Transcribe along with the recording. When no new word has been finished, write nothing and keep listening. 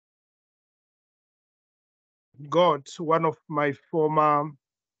got one of my former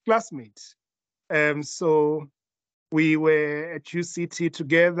classmates. So we were at UCT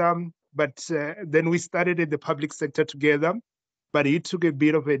together, but then we started in the public sector together. But he took a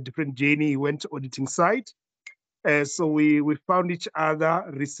bit of a different journey. He went auditing side. So we found each other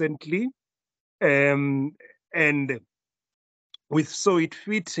recently, and we saw it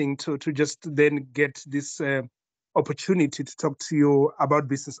fitting to just then get this opportunity to talk to you about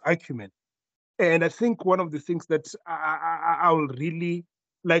business acumen. And I think one of the things that I will really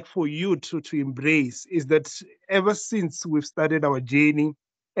like for you to embrace is that ever since we've started our journey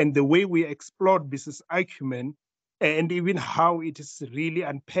and the way we explored business acumen and even how it is really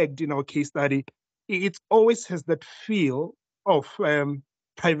unpacked in our case study, it always has that feel of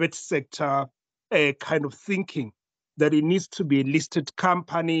private sector kind of thinking, that it needs to be a listed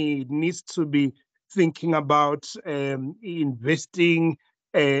company, it needs to be thinking about investing,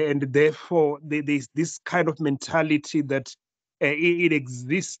 and therefore there's this kind of mentality that it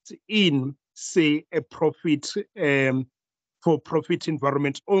exists in, say, a profit for profit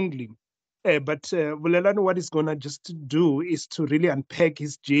environment only. But Bulelani, what he's gonna just do is to really unpack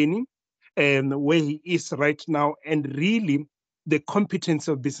his journey and where he is right now, and really the competence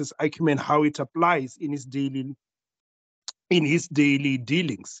of business acumen, how it applies in his daily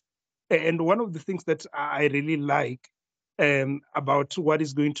dealings. And one of the things that I really like about what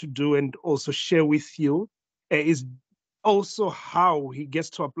he's going to do and also share with you is also how he gets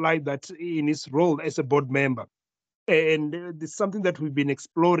to apply that in his role as a board member. And it's something that we've been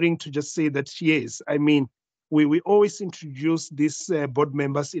exploring, to just say that, yes, I mean, we always introduce these board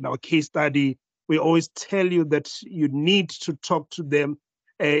members in our case study. We always tell you that you need to talk to them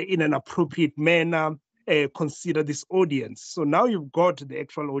in an appropriate manner, consider this audience. So now you've got the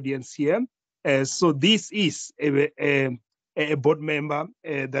actual audience here. So this is a board member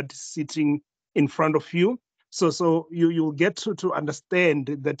that is sitting in front of you. So you'll get to understand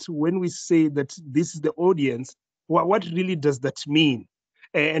that when we say that this is the audience, what really does that mean?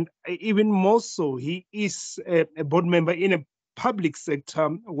 And even more so, he is a board member in a public sector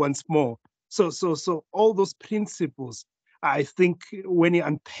once more. So all those principles, I think when he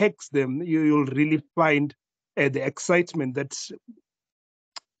unpacks them, you'll really find the excitement that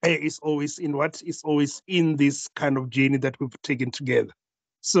is always in this kind of journey that we've taken together.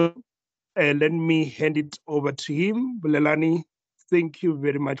 So let me hand it over to him. Bulelani, thank you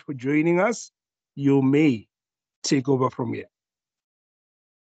very much for joining us. You may take over from here.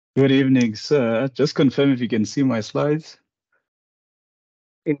 Good evening, sir. Just confirm if you can see my slides.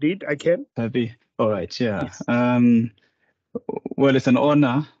 Indeed, I can. Happy. All right. Yeah. Yes. Well, it's an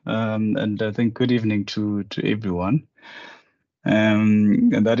honor, and I think good evening to everyone.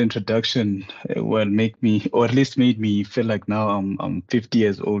 And that introduction, well, make me, or at least made me feel like now I'm 50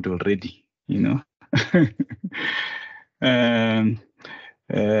 years old already. You know.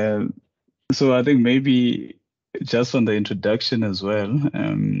 So I think maybe just on the introduction as well,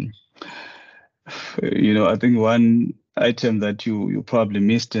 I think one item that you probably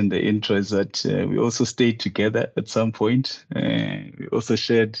missed in the intro is that we also stayed together at some point. We also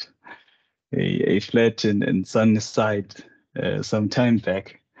shared a flat in Sunnyside some time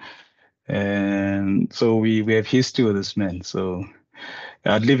back. And so we have history with this man. So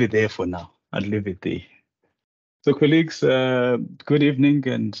I'd leave it there for now. I'd leave it there. So colleagues, good evening,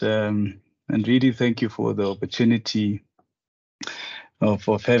 and really thank you for the opportunity of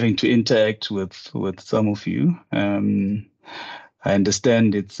having to interact with some of you. I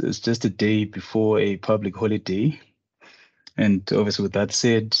understand it's just a day before a public holiday. And obviously with that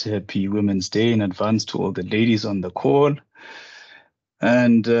said, happy Women's Day in advance to all the ladies on the call.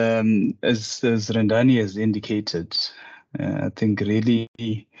 And as Rendani has indicated, I think really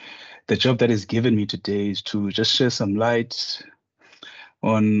the job that is given me today is to just share some light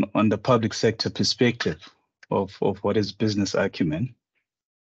on the public sector perspective of what is business acumen.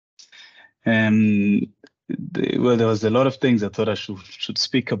 Well, there was a lot of things I thought I should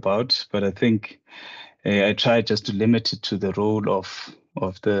speak about, but I think I tried just to limit it to the role of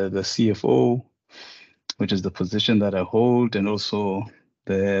the CFO, which is the position that I hold, and also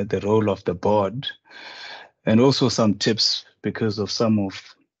the role of the board, and also some tips because of some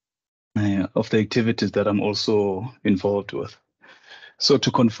of the activities that I'm also involved with. So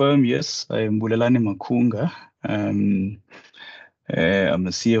to confirm, yes, I am Bulelani Makunga. I'm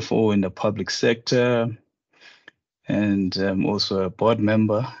a CFO in the public sector, and I'm also a board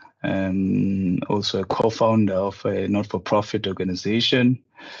member, also a co-founder of a not-for-profit organization,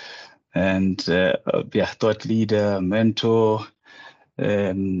 and thought leader, mentor.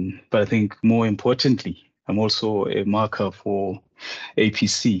 But I think more importantly, I'm also a marker for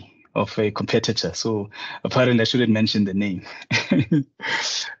APC, of a competitor. So apparently I shouldn't mention the name.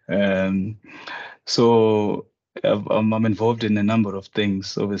 So I'm involved in a number of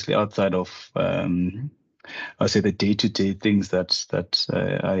things, obviously outside of I'll say the day-to-day things that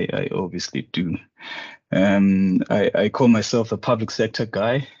I obviously do. I call myself the public sector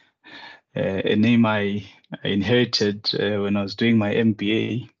guy, a name I inherited when I was doing my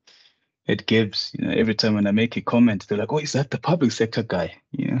MBA at Gibbs. Every time when I make a comment, they're like, "Oh, is that the public sector guy?"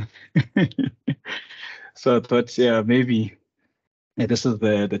 So I thought, yeah, maybe this is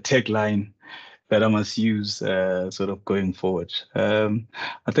the tagline that I must use sort of going forward.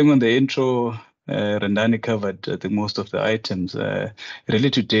 I think on the intro, Randani covered I think most of the items. Really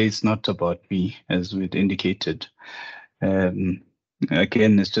today it's not about me, as we'd indicated.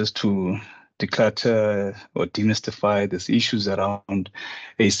 Again, it's just to declutter or demystify these issues around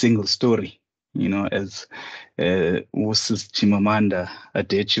a single story. As Mrs. Chimamanda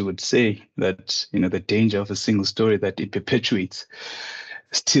Adichie would say, that the danger of a single story that it perpetuates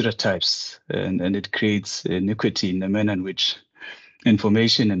stereotypes and it creates iniquity in the manner in which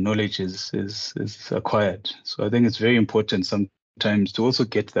information and knowledge is acquired. So I think it's very important sometimes to also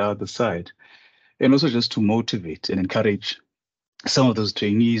get the other side, and also just to motivate and encourage some of those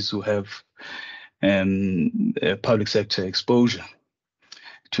trainees who have public sector exposure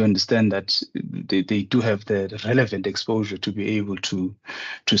to understand that they do have the relevant exposure to be able to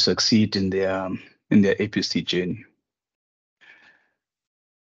succeed in their APC journey.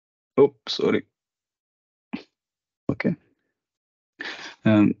 Oh, sorry. Okay.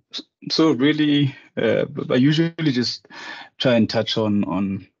 So really, I usually just try and touch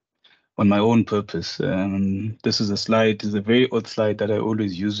on my own purpose. This is a slide. Is a very odd slide that I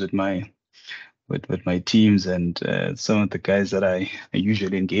always use with my teams and some of the guys that I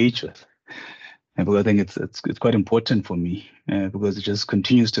usually engage with. Because I think it's quite important for me because it just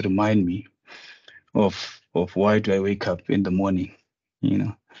continues to remind me of why do I wake up in the morning.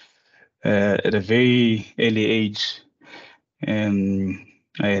 At a very early age,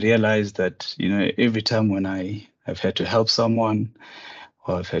 I realized that every time when I've had to help someone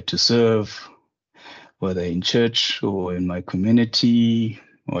or I've had to serve, whether in church or in my community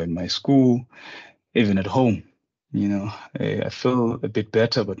or in my school, even at home, I feel a bit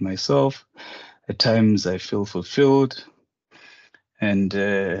better about myself. At times I feel fulfilled, and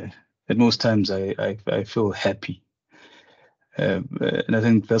at most times I feel happy. And I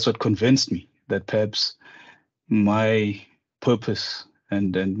think that's what convinced me that perhaps my purpose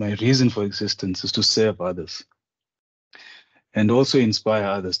and my reason for existence is to serve others and also inspire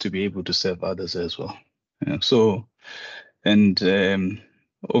others to be able to serve others as well. So, and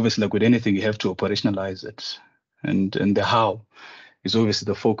obviously, like with anything, you have to operationalize it. And the how is obviously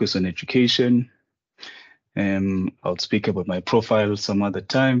the focus on education. I'll speak about my profile some other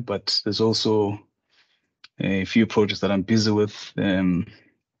time, but there's also a few projects that I'm busy with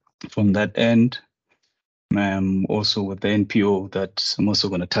from that end. Also with the NPO that I'm also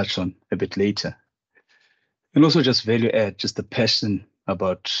going to touch on a bit later. And also just value add, just the passion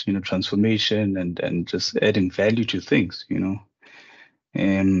about, transformation and just adding value to things,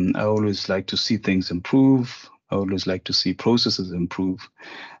 I always like to see things improve. I always like to see processes improve.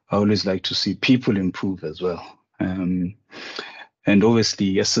 I always like to see people improve as well. And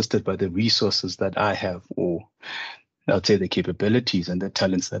obviously assisted by the resources that I have, or I'll say the capabilities and the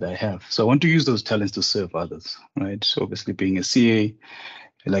talents that I have. So I want to use those talents to serve others, right? So obviously being a CA,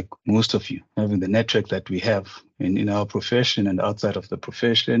 like most of you, having the network that we have in our profession and outside of the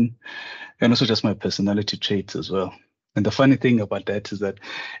profession, and also just my personality traits as well. And the funny thing about that is that,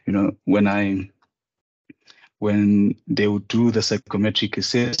 when they would do the psychometric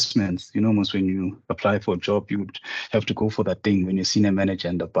assessments, almost when you apply for a job, you would have to go for that thing when you're senior manager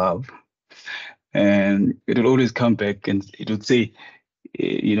and above. And it would always come back and it would say,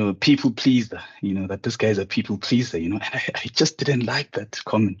 people pleaser, that this guy's a people pleaser, and I just didn't like that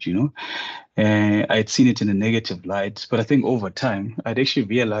comment, I'd seen it in a negative light, but I think over time, I'd actually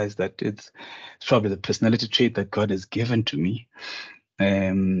realized that it's probably the personality trait that God has given to me.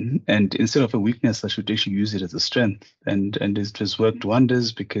 And instead of a weakness, I should actually use it as a strength. And it's just worked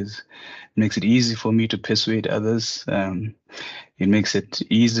wonders because it makes it easy for me to persuade others. It makes it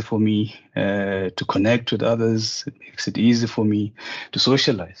easy for me to connect with others. It makes it easy for me to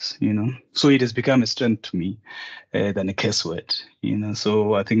socialize, So it has become a strength to me than a curse word,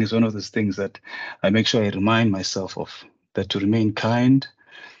 So I think it's one of those things that I make sure I remind myself of, that to remain kind,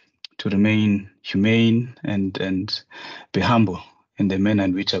 to remain humane, and be humble in the manner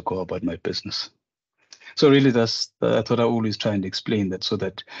in which I go about my business. So really, that's what I always try and explain that, so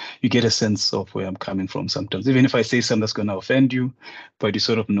that you get a sense of where I'm coming from sometimes. Even if I say something that's going to offend you, but you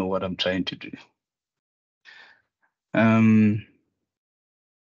sort of know what I'm trying to do. And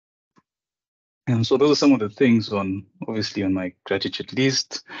so those are some of the things obviously on my gratitude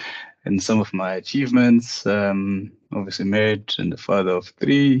list, and some of my achievements. Obviously married and the father of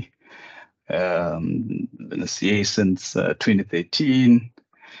 3. Been a CA since 2013.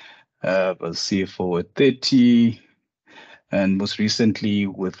 Was CFO at 30. And most recently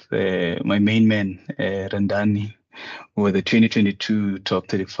with my main man, Randani, who were the 2022 top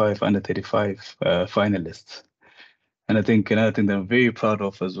 35, under 35 finalists. And I think another thing that I'm very proud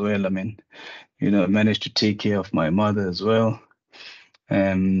of as well, I mean, I managed to take care of my mother as well,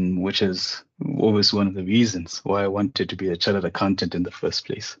 which is always one of the reasons why I wanted to be a chartered accountant in the first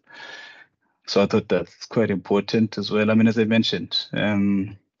place. So I thought that's quite important as well. I mean, as I mentioned,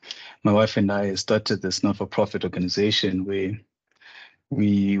 my wife and I started this not-for-profit organization where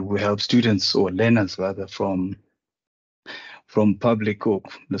we help students, or learners rather, from public, or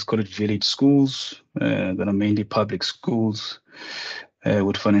let's call it village schools, that are mainly public schools,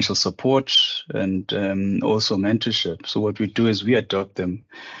 with financial support and also mentorship. So what we do is we adopt them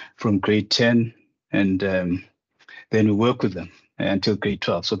from grade 10, and then we work with them until grade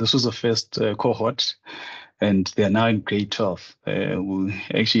 12. So this was the first cohort, and they are now in grade 12.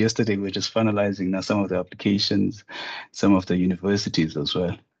 Actually, yesterday we were just finalizing now some of the applications, some of the universities as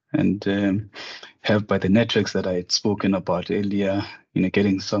well, and helped by the networks that I had spoken about earlier,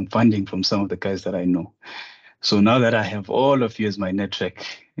 getting some funding from some of the guys that I know. So now that I have all of you as my network,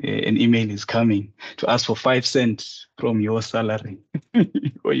 an email is coming to ask for 5 cents from your salary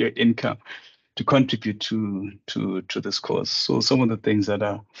or your income to contribute to this cause. So some of the things that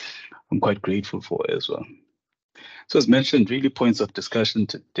I'm quite grateful for as well. So as mentioned, really points of discussion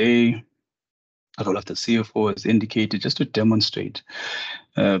today. The role of the CFO is indicated just to demonstrate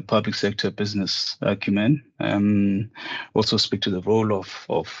public sector business acumen. Also speak to the role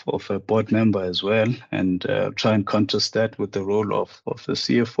of a board member as well, and try and contrast that with the role of the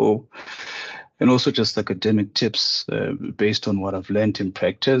CFO. And also just academic tips based on what I've learned in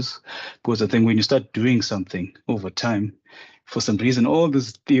practice. Because I think when you start doing something over time, for some reason, all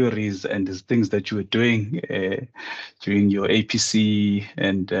these theories and these things that you were doing during your APC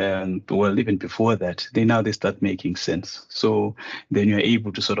and well, even before that, they start making sense. So then you're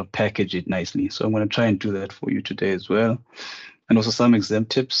able to sort of package it nicely. So I'm going to try and do that for you today as well. And also some exam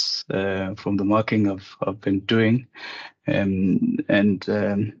tips from the marking I've been doing. And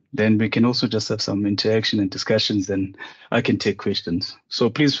then we can also just have some interaction and discussions, and I can take questions. So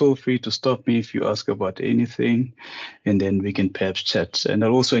please feel free to stop me if you ask about anything, and then we can perhaps chat. And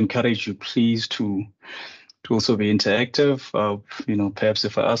I'll also encourage you, please, to also be interactive. Perhaps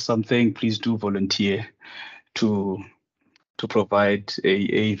if I ask something, please do volunteer to provide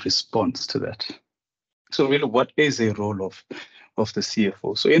a response to that. So really, what is a role of the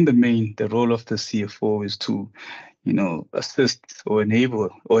CFO? So in the main, the role of the CFO is to assist or enable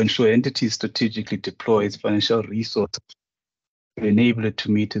or ensure entities strategically deploy its financial resources to enable it to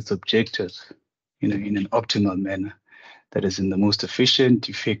meet its objectives, in an optimal manner that is in the most efficient,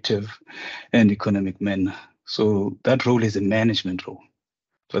 effective, and economic manner. So that role is a management role.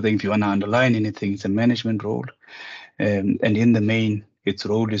 So I think if you want to underline anything, it's a management role. And in the main, its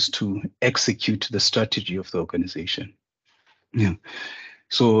role is to execute the strategy of the organization. Yeah.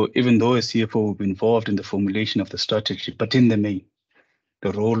 So even though a CFO will be involved in the formulation of the strategy, but in the main,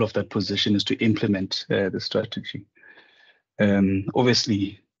 the role of that position is to implement the strategy.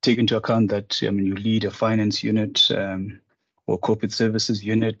 Obviously, take into account that you lead a finance unit or corporate services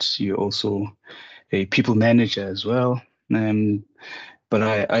unit. You're also a people manager as well. But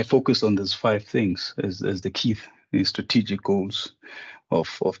I focus on those 5 things as the key strategic goals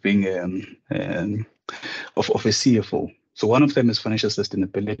of being of a CFO. So one of them is financial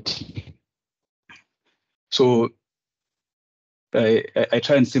sustainability. So I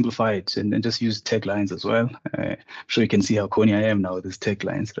try and simplify it and just use taglines as well. I'm sure you can see how corny I am now with these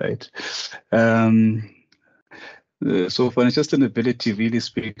taglines, right? So financial sustainability really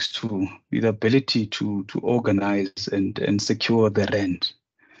speaks to the ability to organize and secure the rent.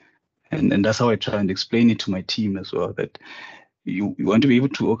 And that's how I try and explain it to my team as well, that you want to be able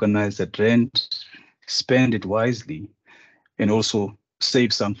to organize that rent, spend it wisely, and also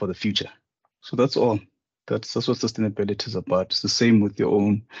save some for the future. So that's all. That's what sustainability is about. It's the same with your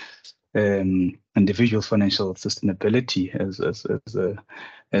own individual financial sustainability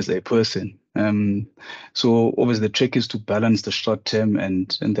as a person. So obviously the trick is to balance the short term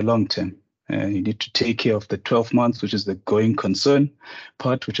and the long term. You need to take care of the 12 months, which is the going concern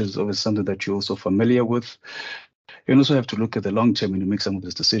part, which is obviously something that you're also familiar with. You also have to look at the long term when you make some of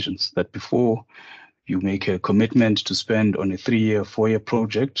these decisions, that before you make a commitment to spend on a 3-year, 4-year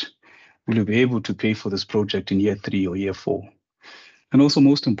project, will you be able to pay for this project in year 3 or year 4? And also,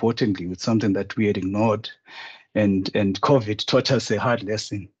 most importantly, with something that we had ignored and COVID taught us a hard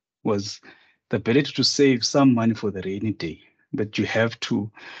lesson, was the ability to save some money for the rainy day. But you have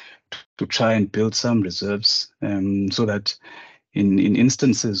to try and build some reserves, so that in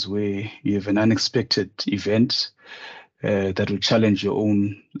instances where you have an unexpected event that will challenge your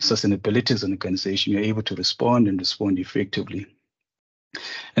own sustainability as an organization, you're able to respond and respond effectively.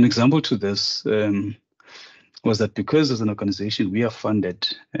 An example to this was that because as an organization, we are funded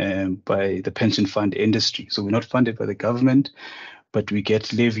by the pension fund industry. So we're not funded by the government, but we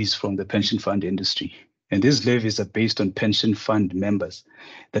get levies from the pension fund industry. And these levies are based on pension fund members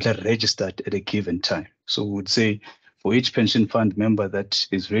that are registered at a given time. So we would say for each pension fund member that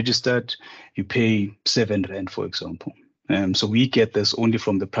is registered, you pay 7 rand, for example. So we get this only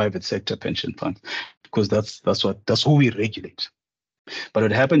from the private sector pension funds, because that's who we regulate. But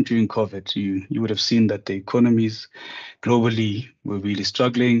what happened during COVID, you would have seen that the economies globally were really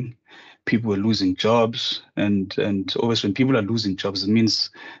struggling. People were losing jobs, and always when people are losing jobs, it means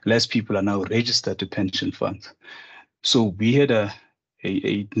less people are now registered to pension funds. So we had a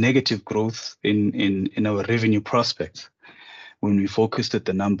negative growth in our revenue prospects when we focused at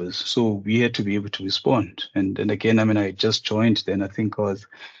the numbers. So we had to be able to respond. And again, I mean, I just joined then, I think I was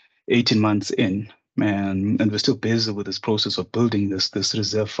 18 months in, and we're still busy with this process of building this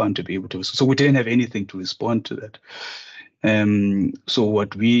reserve fund to be able to. So we didn't have anything to respond to that. So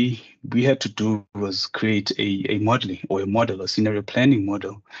what we had to do was create a modeling or a model, a scenario planning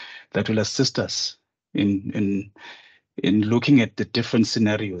model that will assist us in looking at the different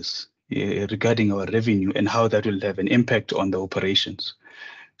scenarios regarding our revenue and how that will have an impact on the operations.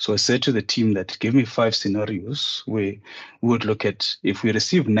 So I said to the team that give me 5 scenarios where we would look at if we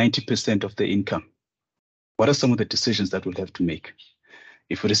receive 90% of the income, what are some of the decisions that we'll have to make?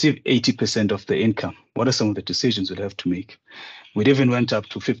 If we receive 80% of the income, what are some of the decisions we'll have to make? We even went up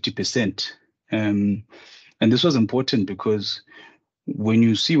to 50%. And this was important because when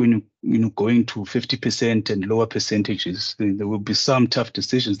you're going to 50% and lower percentages, there will be some tough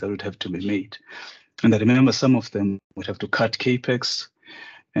decisions that would have to be made. And I remember some of them would have to cut capex.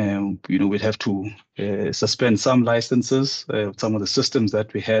 We'd have to suspend some licenses, some of the systems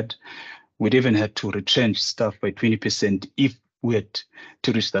that we had. We'd even had to retrench staff by 20% if we had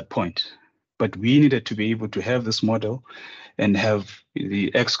to reach that point. But we needed to be able to have this model and have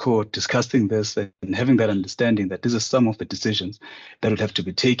the ExCo discussing this and having that understanding that these are some of the decisions that would have to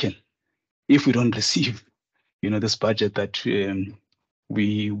be taken if we don't receive, this budget that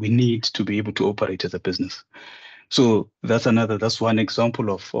we need to be able to operate as a business. So that's one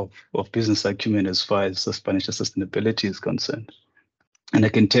example of business acumen as far as financial sustainability is concerned. And I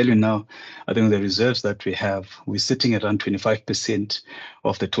can tell you now, I think the reserves that we have, we're sitting around 25%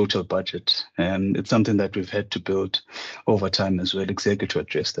 of the total budget. And it's something that we've had to build over time as well, exactly to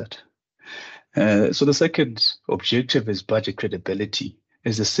address that. So the second objective is budget credibility.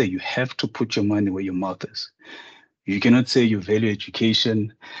 As I say, you have to put your money where your mouth is. You cannot say you value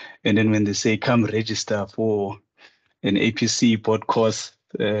education, and then when they say come register for an APC board course,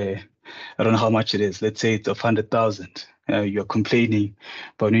 I don't know how much it is. Let's say it's 100,000. You're complaining,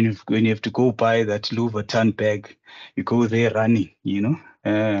 but when you have to go buy that Louis Vuitton bag, you go there running.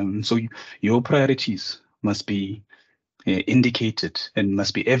 So your priorities must be indicated and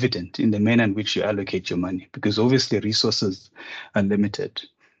must be evident in the manner in which you allocate your money, because obviously resources are limited.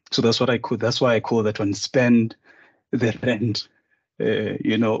 So that's why I call that one spend the rand,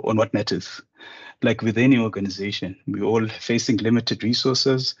 on what matters. Like with any organization, we're all facing limited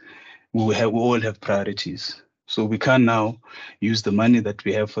resources. We all have priorities. So we can't now use the money that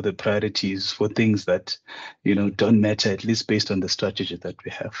we have for the priorities for things that, don't matter, at least based on the strategy that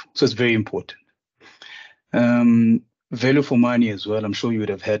we have. So it's very important. Value for money as well. I'm sure you would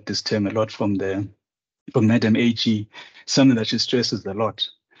have heard this term a lot from Madam AG, something that she stresses a lot,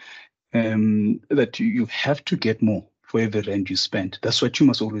 that you have to get more for every rand you spend. That's what you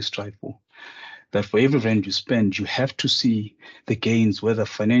must always strive for. That for every rand you spend, you have to see the gains, whether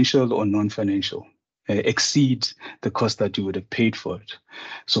financial or non-financial, exceed the cost that you would have paid for it.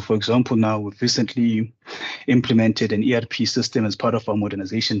 So for example, now we've recently implemented an ERP system as part of our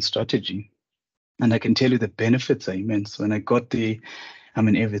modernization strategy. And I can tell you the benefits are immense. When I got there,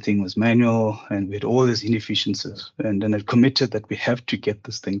 everything was manual and we had all these inefficiencies. And then I committed that we have to get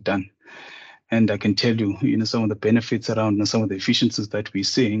this thing done. And I can tell you, some of the benefits around and some of the efficiencies that we're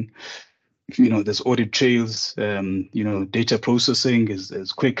seeing. there's audit trails, data processing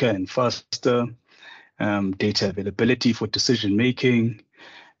is quicker and faster, data availability for decision making.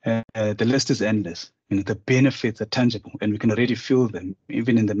 The list is endless. The benefits are tangible, and we can already feel them,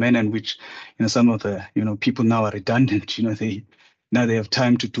 even in the manner in which, some of the, people now are redundant. They have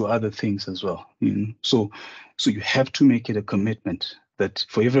time to do other things as well. So you have to make it a commitment that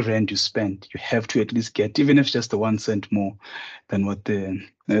for every rand you spend, you have to at least get, even if it's just the 1 cent more than what the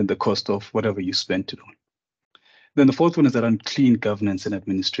cost of whatever you spent it on. Then the fourth one is around clean governance and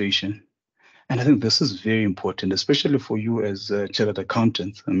administration. And I think this is very important, especially for you as chartered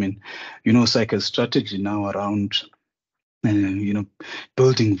accountants. I mean, Cycle's strategy now around,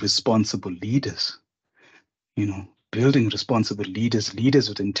 building responsible leaders, building responsible leaders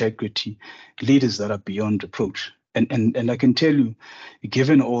with integrity, leaders that are beyond reproach. And I can tell you,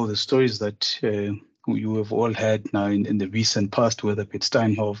 given all the stories that you have all had now in the recent past, whether it's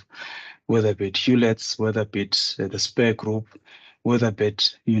Steinhoff, whether it be Hewlett's, whether it be the Spare Group, whether it be,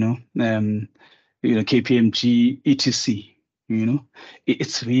 KPMG, etc.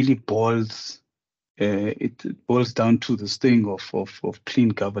 It's really it boils down to this thing of clean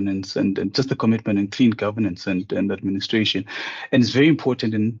governance and just the commitment in clean governance and administration. And it's very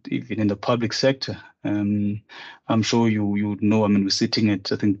important even in the public sector. I'm sure you know, we're sitting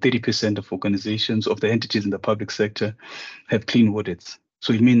at, I think, 30% of organizations, of the entities in the public sector have clean audits.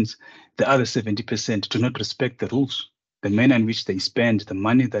 So it means the other 70% do not respect the rules. The manner in which they spend the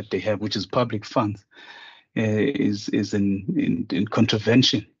money that they have, which is public funds, is in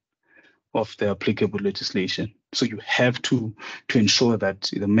contravention of the applicable legislation. So you have to ensure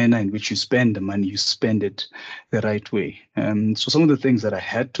that the manner in which you spend the money, you spend it the right way. So some of the things that I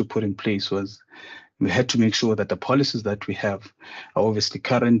had to put in place was we had to make sure that the policies that we have are obviously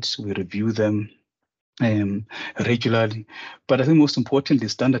current. We review them regularly, but I think most importantly,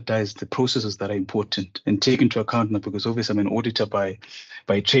 standardize the processes that are important and take into account now, because obviously I'm an auditor by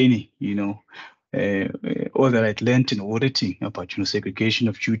training, all that I learned in auditing about, segregation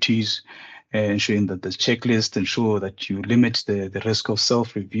of duties, ensuring that there's checklist, ensure that you limit the risk of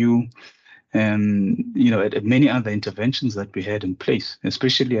self-review, many other interventions that we had in place,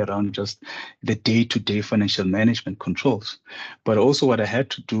 especially around just the day-to-day financial management controls. But also what I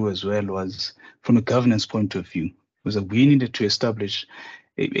had to do as well was, from a governance point of view, was that we needed to establish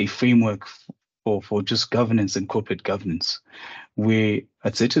a framework for just governance and corporate governance, where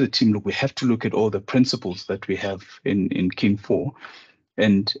I'd say to the team, look, we have to look at all the principles that we have in King 4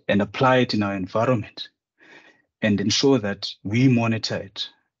 and apply it in our environment and ensure that we monitor it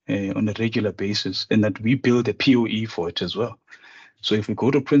on a regular basis and that we build a POE for it as well. So if we go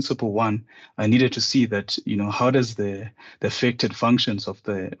to principle 1, I needed to see that, how does the affected functions of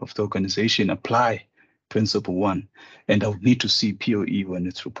the organization apply principle 1, and I would need to see POE when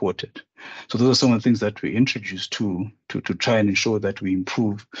it's reported. So those are some of the things that we introduced to try and ensure that we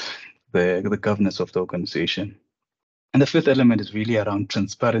improve the governance of the organization. And the fifth element is really around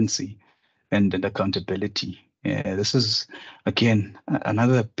transparency and accountability. This is, again,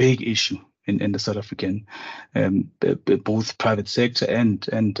 another big issue in the South African, both private sector and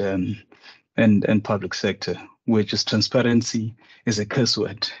public sector, where just transparency is a curse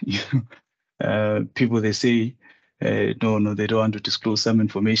word. People, they say, no, they don't want to disclose some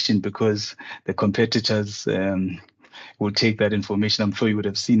information because the competitors will take that information. I'm sure you would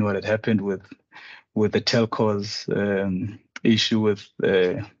have seen what had happened with the telcos issue with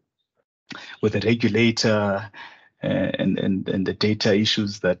the regulator and the data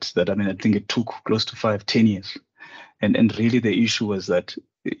issues that I think it took close to 5-10 years. And really the issue was that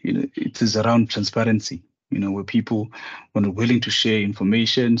it is around transparency, where people were willing to share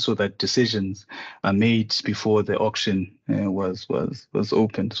information so that decisions are made before the auction was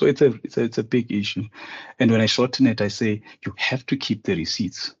opened. So it's a big issue. And when I shorten it, I say you have to keep the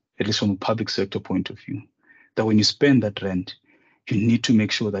receipts, at least from a public sector point of view, that when you spend that rand, you need to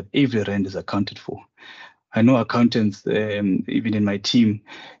make sure that every rand is accounted for. I know accountants, even in my team,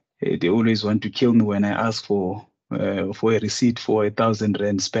 they always want to kill me when I ask for a receipt for 1,000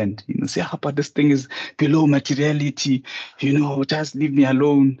 rand spent. Say, but this thing is below materiality, just leave me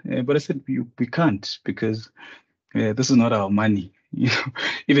alone. But I said, we can't, because this is not our money.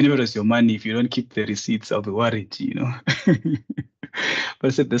 Even if it was your money, if you don't keep the receipts, I'll be worried, But I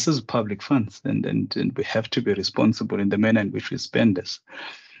said, this is public funds, and we have to be responsible in the manner in which we spend this.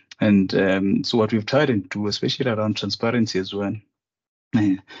 And so what we've tried to do, especially around transparency as well,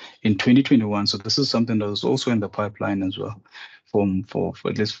 in 2021, so this is something that was also in the pipeline as well, for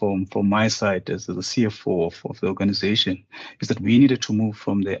at least from my side as the CFO of the organization, is that we needed to move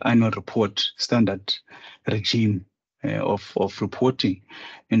from the annual report standard regime of reporting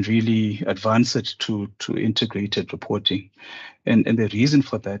and really advance it to integrated reporting. And the reason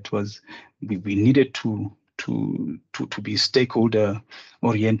for that was we needed to be stakeholder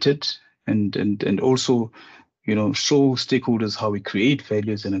oriented and also, you know, show stakeholders how we create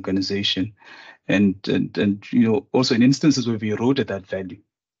value as an organization. And you know, also in instances where we eroded that value,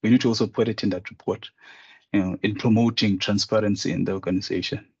 we need to also put it in that report, you know, in promoting transparency in the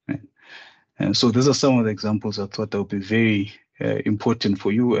organization. Right? And so these are some of the examples I thought that would be very important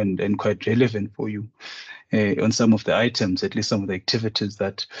for you and quite relevant for you on some of the items, at least some of the activities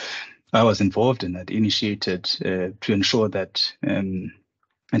that I was involved in, that initiated to ensure that and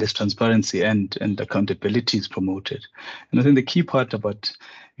as transparency and accountability is promoted. And I think the key part about,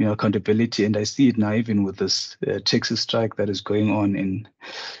 you know, accountability, and I see it now even with this Texas strike that is going on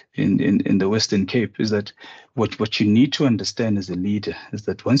in the Western Cape, is that what you need to understand as a leader is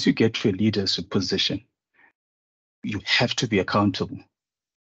that once you get to a leadership position, you have to be accountable.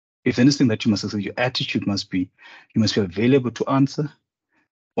 If anything that you must say, your attitude must be, you must be available to answer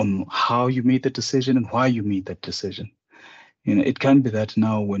on how you made the decision and why you made that decision. You know, it can be that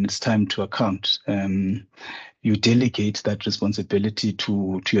now when it's time to account, you delegate that responsibility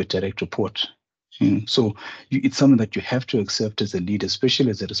to your direct report. So it's something that you have to accept as a leader,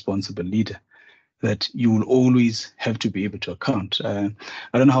 especially as a responsible leader, that you will always have to be able to account. I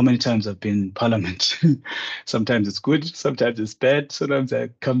don't know how many times I've been in Parliament. Sometimes it's good, sometimes it's bad. Sometimes I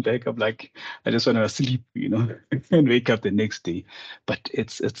come back, I'm like, I just want to sleep, you know, and wake up the next day. But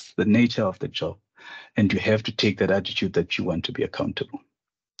it's the nature of the job. And you have to take that attitude that you want to be accountable.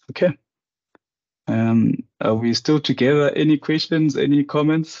 Okay. Are we still together? Any questions, any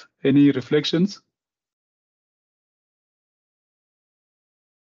comments, any reflections?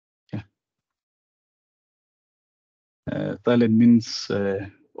 Yeah. Silent means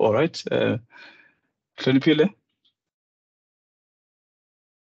all right. Hloniphile?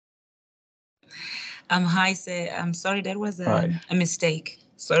 Hi, sir. I'm sorry, that was Hi. a mistake.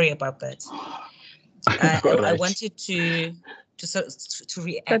 Sorry about that. I wanted to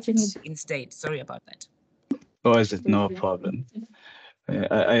react instead. Sorry about that. Oh, is it? No problem.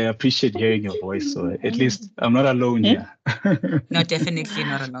 I appreciate hearing your voice. So at least I'm not alone here. No, definitely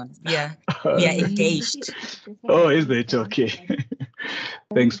not alone. Yeah, we are engaged. Oh, is it? Okay.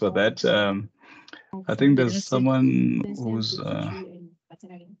 Thanks for that. I think there's someone who's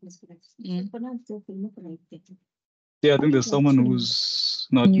yeah, I think there's someone who's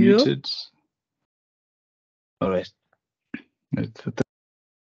not muted. All right.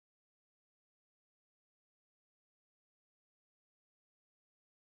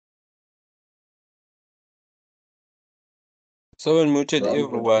 Someone muted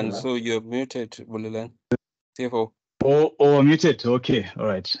everyone, so you're muted, Bulelani. CFO. Oh, muted. Okay. All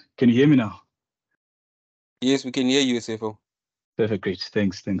right. Can you hear me now? Yes, we can hear you, CFO. Perfect. Great.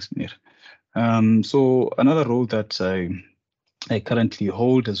 Thanks, Mir. So another role that I currently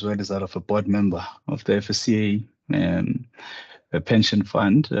hold as well is that of a board member of the FSCA a pension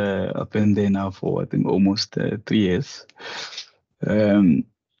fund. I've been there now for I think almost 3 years.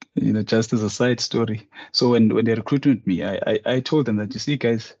 You know, just as a side story. So when they recruited me, I told them that, you see,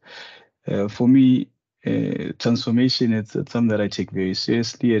 guys, for me, transformation it's something that I take very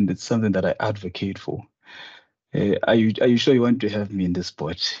seriously, and it's something that I advocate for. Are you sure you want to have me in this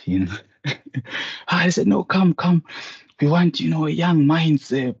board? You know, I said, no, come. We want, you know, young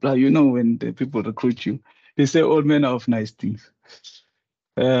minds. You know, when the people recruit you, they say all manner of nice things.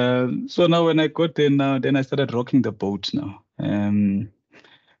 So now when I got there now, then I started rocking the boat now.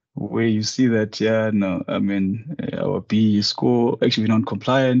 Where you see that, yeah, no, I mean, our BE score, actually we're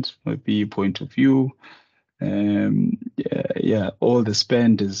non-compliant, my BE point of view. Yeah, all the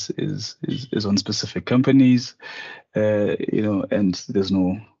spend is on specific companies, you know, and there's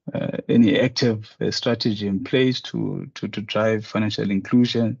no any active strategy in place to drive financial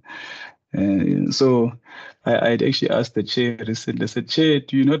inclusion. So I'd actually asked the chair recently, I said, Chair,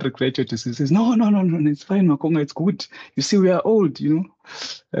 do you not regret your decision? He says, no, it's fine, Makunga, it's good. You see, we are old, you know.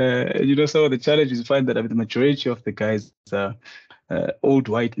 You know, some of the challenges you find that the majority of the guys are old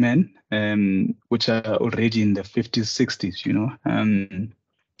white men, which are already in the 50s, 60s, you know.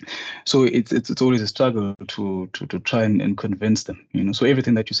 So it's always a struggle to try and convince them, you know. So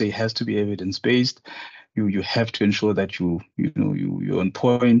everything that you say has to be evidence based. You have to ensure that you're on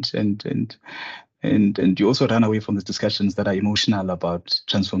point, and you also run away from the discussions that are emotional about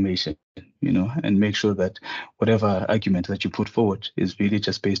transformation, you know, and make sure that whatever argument that you put forward is really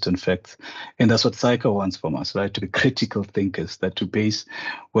just based on facts. And that's what Psycho wants from us, right? To be critical thinkers, that to base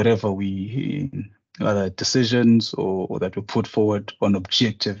whatever we decisions or that we put forward on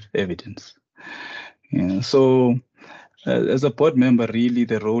objective evidence. Yeah. So as a board member, really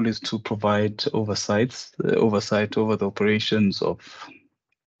the role is to provide oversight over the operations of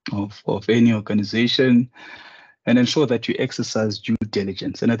any organization and ensure that you exercise due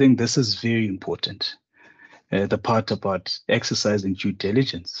diligence. And I think this is very important. The part about exercising due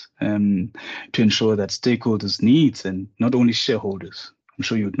diligence to ensure that stakeholders' needs and not only shareholders. I'm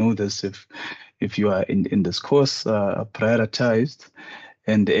sure you'd know this if you are in this course are prioritized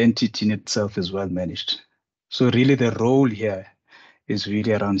and the entity in itself is well managed. So really the role here is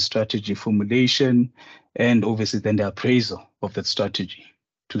really around strategy formulation and obviously then the appraisal of that strategy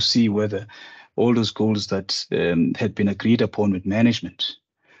to see whether all those goals that had been agreed upon with management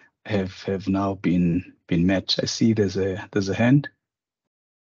have now been met. I see there's a hand.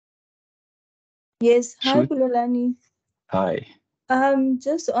 Yes. Hi, Shoot. Bulelani. Hi.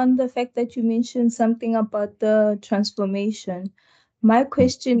 Just on the fact that you mentioned something about the transformation, my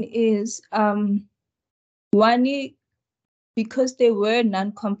question is, one, because they were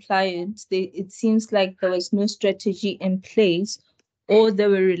non-compliant, it seems like there was no strategy in place, or they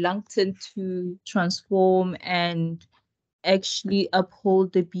were reluctant to transform and actually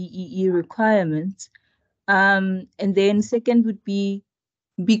uphold the BEE requirements. And then second would be,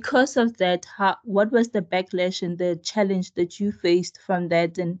 because of that, what was the backlash and the challenge that you faced from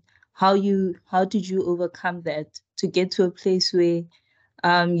that, and how did you overcome that to get to a place where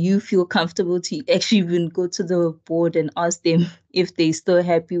you feel comfortable to actually even go to the board and ask them if they're still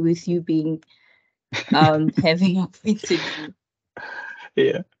happy with you being having appointed you?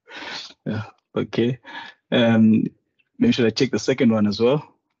 Yeah. Okay. Maybe should I take the second one as well?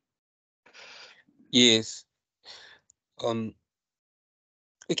 Yes.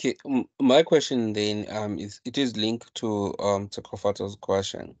 Okay. My question then is linked to Takofato's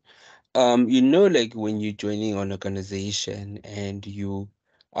question. Like when you're joining an organization and you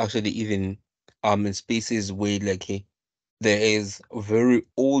actually even in spaces where like there is very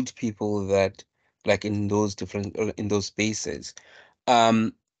old people that like in those different in those spaces.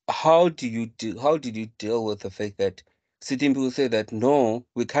 Um, how did you deal with the fact that certain people say that no,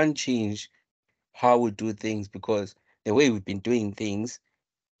 we can't change how we do things because the way we've been doing things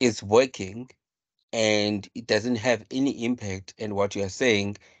is working and it doesn't have any impact, and what you are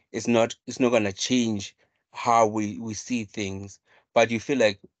saying is not it's not gonna change how we see things, but you feel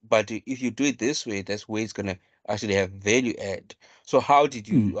like but if you do it this way, that's where it's gonna actually have value add. So how did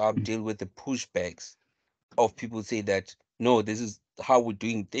you deal with the pushbacks of people say that no, this is how we're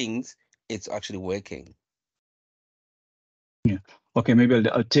doing things, it's actually working? Yeah. Okay, maybe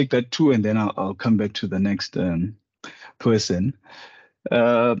I'll take that too, and then I'll come back to the next person.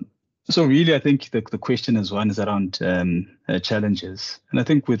 So really, I think the question is around challenges, and I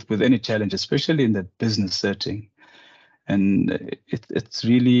think with any challenge, especially in the business setting, and it's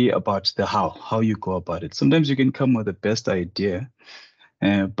really about the how you go about it. Sometimes you can come with the best idea,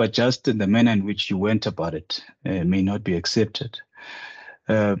 but just in the manner in which you went about it may not be accepted.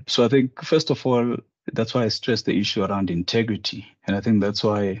 So I think first of all, that's why I stress the issue around integrity, and I think that's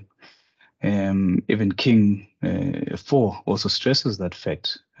why even King 4 also stresses that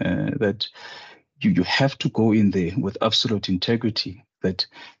fact that you have to go in there with absolute integrity, that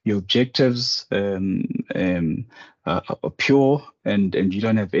your objectives are pure and you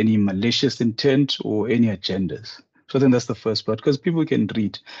don't have any malicious intent or any agendas. So I think that's the first part, because people can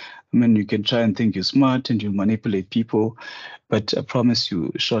read. I mean, you can try and think you're smart and you manipulate people, but I promise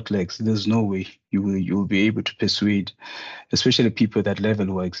you, short legs, there's no way you will be able to persuade, especially people at that level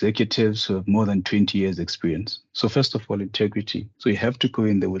who are executives who have more than 20 years experience. So first of all, integrity. So you have to go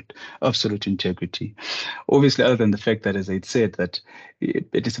in there with absolute integrity. Obviously, other than the fact that, as I said, that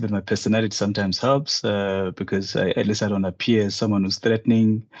it is a bit my personality sometimes helps because at least I don't appear as someone who's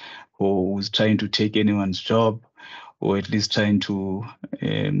threatening or who's trying to take anyone's job, or at least trying to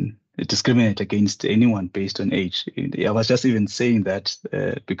discriminate against anyone based on age. I was just even saying that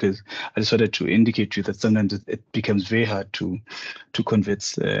because I just wanted to indicate to you that sometimes it becomes very hard to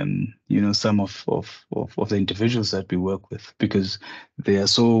convince some of the individuals that we work with, because they are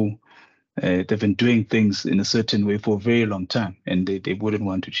so they've been doing things in a certain way for a very long time, and they wouldn't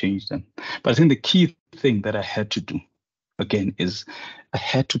want to change them. But I think the key thing that I had to do again is I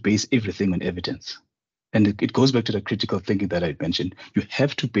had to base everything on evidence. And it goes back to the critical thinking that I mentioned. You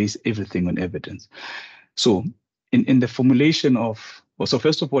have to base everything on evidence. So in the formulation so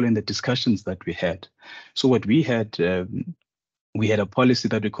first of all, in the discussions that we had, so what we had a policy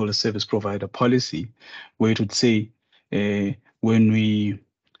that we call a service provider policy, where it would say when we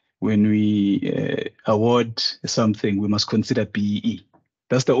award something, we must consider BEE.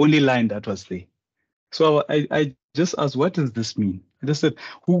 That's the only line that was there. So I just asked, what does this mean? I just said,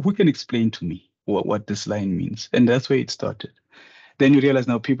 who can explain to me what this line means. And that's where it started. Then you realize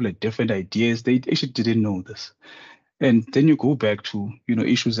now people had different ideas. They actually didn't know this. And then you go back to,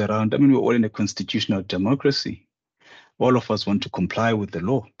 issues around, we're all in a constitutional democracy. All of us want to comply with the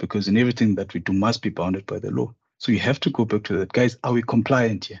law because in everything that we do must be bounded by the law. So you have to go back to that. Guys, are we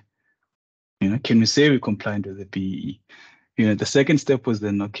compliant here? Can we say we're compliant with the BEE? The second step was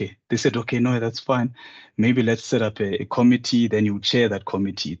then, okay, they said, okay, no, that's fine. Maybe let's set up a committee. Then you chair that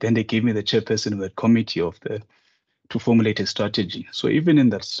committee. Then they gave me the chairperson of that committee to formulate a strategy. So even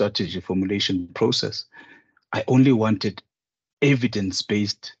in that strategy formulation process, I only wanted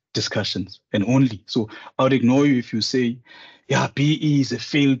evidence-based discussions and only. So I would ignore you if you say, yeah, BE is a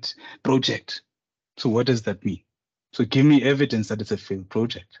failed project. So what does that mean? So give me evidence that it's a failed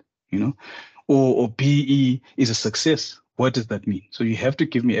project, or BE is a success. What does that mean? So you have to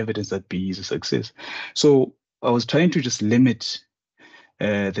give me evidence that BE is a success. So I was trying to just limit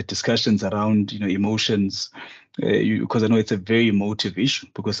the discussions around, emotions, because I know it's a very emotive issue,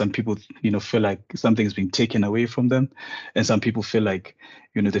 because some people, feel like something is being taken away from them. And some people feel like,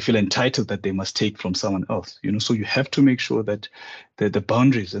 they feel entitled that they must take from someone else, so you have to make sure that the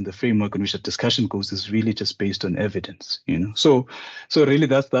boundaries and the framework in which the discussion goes is really just based on evidence, So really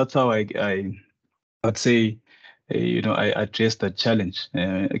that's how I'd say, I address that challenge.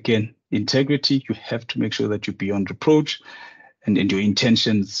 Again, integrity, you have to make sure that you're beyond reproach and your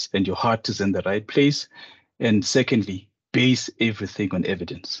intentions and your heart is in the right place. And secondly, base everything on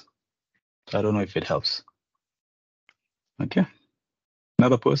evidence. I don't know if it helps. Okay.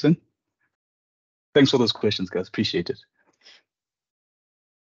 Another person? Thanks for those questions, guys. Appreciate it.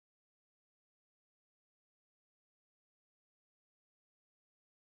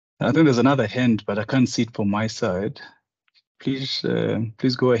 I think there's another hand, but I can't see it from my side. Please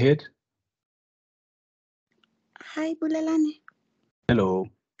go ahead. Hi, Bulelani. Hello.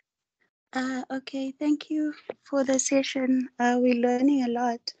 Okay, thank you for the session. We're learning a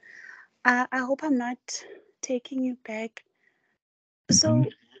lot. I hope I'm not taking you back. So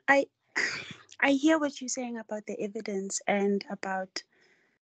I hear what you're saying about the evidence and about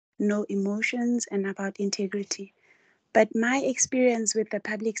no emotions and about integrity. But my experience with the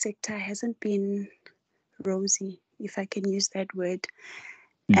public sector hasn't been rosy, if I can use that word.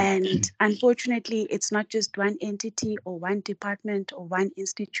 And unfortunately, it's not just one entity or one department or one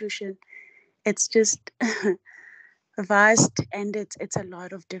institution. It's just vast, and it's a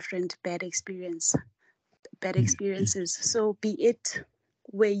lot of different bad experiences. So be it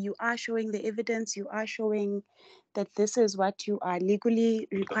where you are showing the evidence, you are showing that this is what you are legally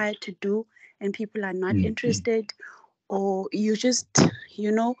required to do and people are not interested, or you just,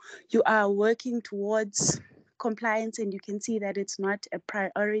 you are working towards compliance and you can see that it's not a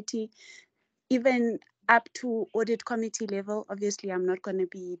priority, even up to audit committee level. Obviously, I'm not going to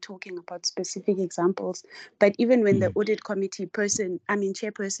be talking about specific examples, but even when the audit committee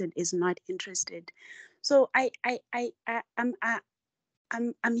chairperson is not interested. So I'm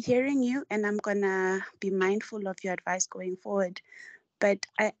hearing you, and I'm gonna be mindful of your advice going forward. But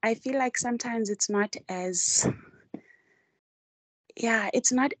I feel like sometimes it's not as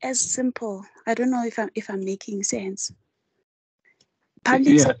simple. I don't know if I'm making sense.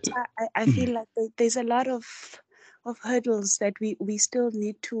 Public sector, I feel like there's a lot of hurdles that we still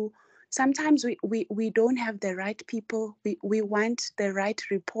need to. Sometimes we don't have the right people. We want the right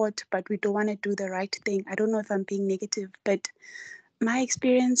report, but we don't want to do the right thing. I don't know if I'm being negative, but my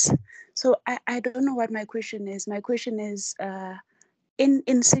experience. So I don't know what my question is. My question is,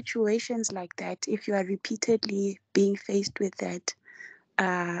 in situations like that, if you are repeatedly being faced with that,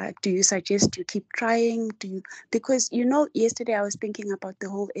 do you suggest you keep trying? Because yesterday I was thinking about the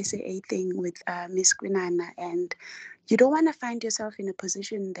whole SAA thing with Miss Kwinana, and you don't want to find yourself in a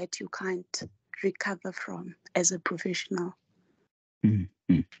position that you can't recover from as a professional. No,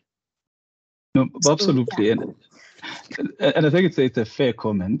 absolutely. Yeah. And I think it's a fair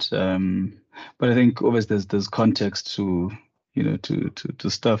comment. But I think always there's context to to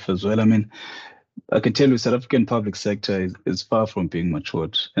stuff as well. I mean, I can tell you South African public sector is far from being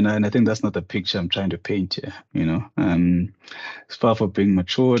matured. And I think that's not the picture I'm trying to paint here, It's far from being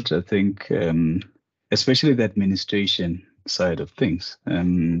matured. I think especially the administration side of things.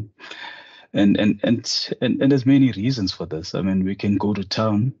 And there's many reasons for this. I mean, we can go to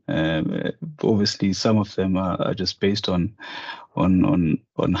town. Obviously, some of them are just based on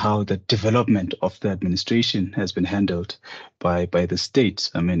how the development of the administration has been handled by the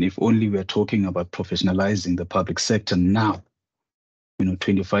state. I mean, if only we're talking about professionalizing the public sector now,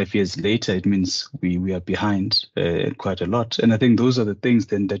 25 years later, it means we are behind quite a lot. And I think those are the things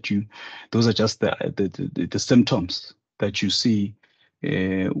then those are just the symptoms that you see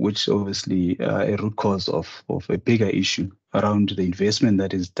which obviously are a root cause of a bigger issue around the investment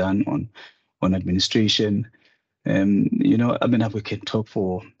that is done on administration. You know, I mean, we can talk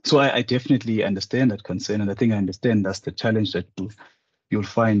for. So I definitely understand that concern, and I think I understand that's the challenge that you'll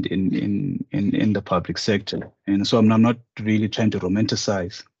find in the public sector. And so I'm not really trying to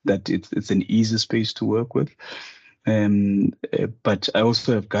romanticize that it's an easy space to work with. But I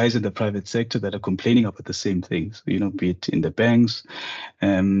also have guys in the private sector that are complaining about the same things, you know, be it in the banks,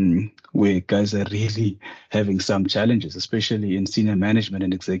 where guys are really having some challenges, especially in senior management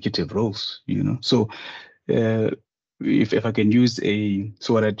and executive roles, you know. So if I can use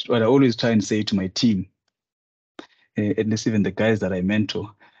what I always try and say to my team, at least even the guys that I mentor,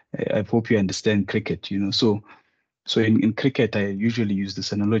 I hope you understand cricket, you know. So in cricket, I usually use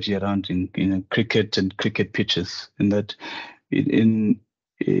this analogy around in cricket and cricket pitches, and that in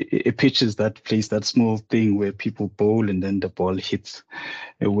a pitch is that place, that small thing where people bowl and then the ball hits,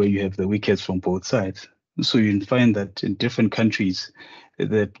 where you have the wickets from both sides. So you'll find that in different countries,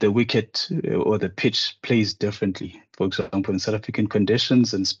 the wicket or the pitch plays differently. For example, in South African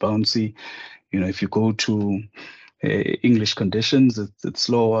conditions, and it's bouncy. You know, if you go to English conditions, it's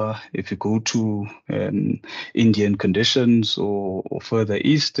slower. If you go to Indian conditions or further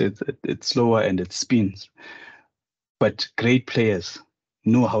east, it's slower and it spins. But great players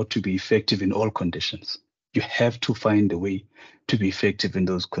know how to be effective in all conditions. You have to find a way to be effective in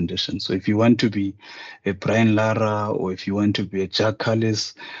those conditions. So if you want to be a Brian Lara, or if you want to be a Jack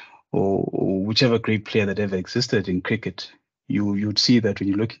Callis, or whichever great player that ever existed in cricket, you'd see that when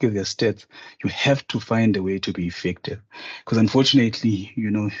you're looking at their stats, you have to find a way to be effective. Because unfortunately,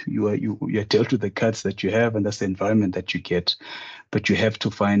 you know, you're dealt with the cards that you have, and that's the environment that you get. But you have to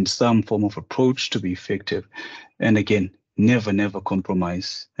find some form of approach to be effective. And again, never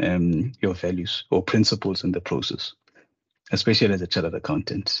compromise your values or principles in the process, especially as a chartered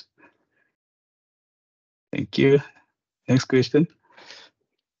accountant. Thank you. Next question.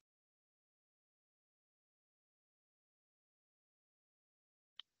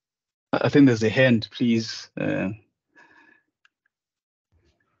 I think there's a hand, please. Well,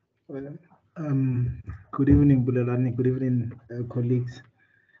 good evening, Bulelani. Good evening, colleagues.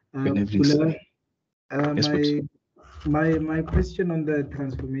 Good evening, my question on the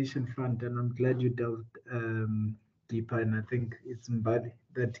transformation front, and I'm glad you delved deeper, and I think it's Mbali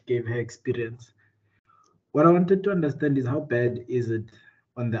that gave her experience. What I wanted to understand is how bad is it,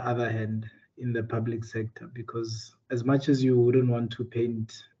 on the other hand, in the public sector? Because as much as you wouldn't want to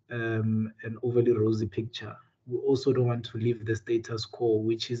paint an overly rosy picture, we also don't want to leave the status quo,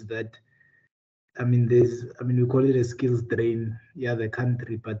 which is that, we call it a skills drain, the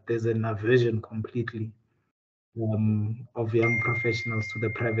country, but there's an aversion completely of young professionals to the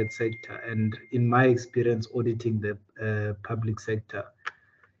private sector. And in my experience auditing the public sector,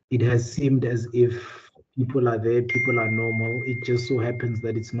 it has seemed as if people are there, people are normal. It just so happens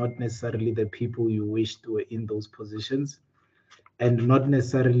that it's not necessarily the people you wished were in those positions, and not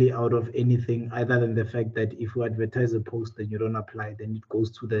necessarily out of anything other than the fact that if you advertise a post and you don't apply, then it goes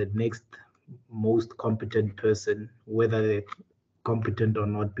to the next most competent person, whether they're competent or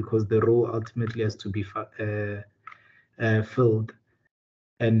not, because the role ultimately has to be filled.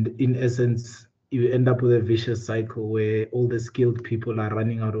 And in essence, you end up with a vicious cycle where all the skilled people are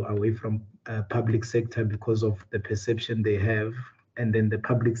running away from public sector because of the perception they have, and then the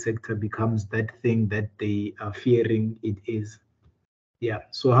public sector becomes that thing that they are fearing it is.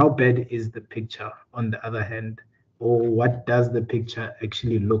 So how bad is the picture, on the other hand, or what does the picture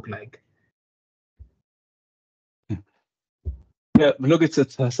actually look like? Yeah, look,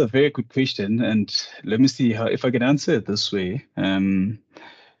 that's a very good question, and let me see if I can answer it this way.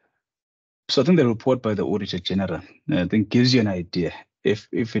 So I think the report by the Auditor General, I think, gives you an idea. If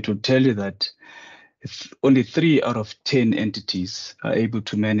it would tell you that if only 3 out of 10 entities are able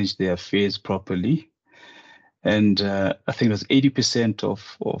to manage their affairs properly, and I think it was 80%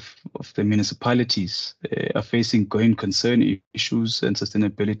 of the municipalities are facing going concern issues and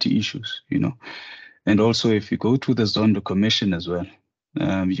sustainability issues, you know. And also, if you go to the Zondo Commission as well,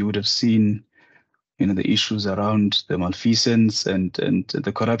 you would have seen, you know, the issues around the malfeasance and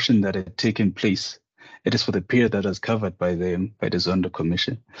the corruption that had taken place. It is for the period that was covered by the Zondo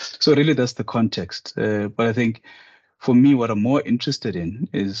Commission. So really, that's the context. But I think, for me, what I'm more interested in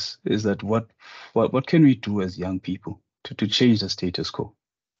is that what can we do as young people to change the status quo,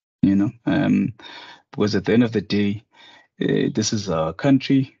 you know? Because at the end of the day, this is our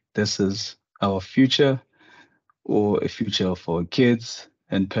country, this is our future, or a future of our kids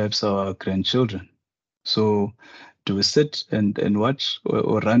and perhaps our grandchildren. So Do we sit and watch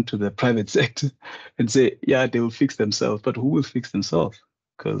or run to the private sector and say, yeah, they will fix themselves? But who will fix themselves?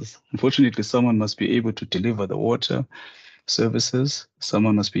 Because unfortunately, someone must be able to deliver the water services.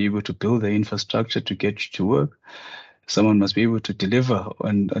 Someone must be able to build the infrastructure to get you to work. Someone must be able to deliver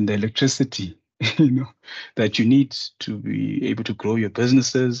on the electricity, that you need to be able to grow your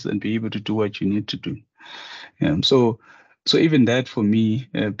businesses and be able to do what you need to do. So even that for me,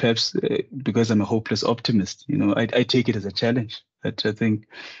 perhaps because I'm a hopeless optimist, I take it as a challenge. That I think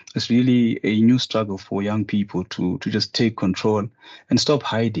it's really a new struggle for young people to just take control and stop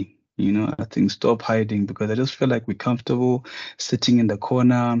hiding. I think stop hiding, because I just feel like we're comfortable sitting in the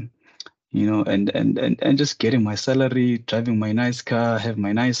corner, and just getting my salary, driving my nice car, have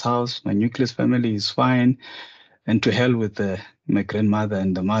my nice house, my nucleus family is fine, and to hell with my grandmother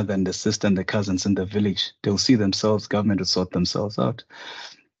and the mother and the sister and the cousins in the village. They'll see themselves, government will sort themselves out,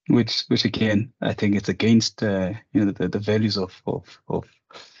 which again, I think it's against the values of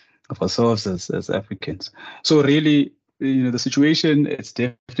ourselves as Africans. So really, the situation, it's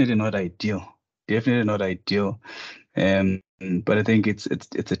definitely not ideal. Definitely not ideal. But I think it's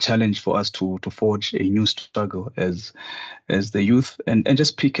a challenge for us to forge a new struggle as the youth and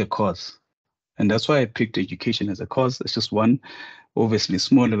just pick a cause. And that's why I picked education as a cause. It's just one, obviously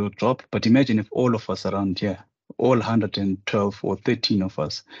small little drop. But imagine if all of us around here, all 112 or 13 of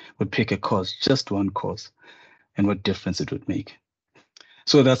us, would pick a cause, just one cause, and what difference it would make.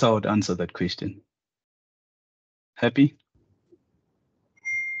 So that's how I would answer that question. Happy?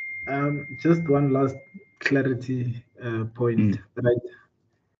 Just one last clarity point, right?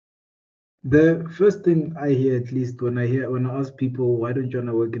 The first thing I hear, at least when I ask people, why don't you want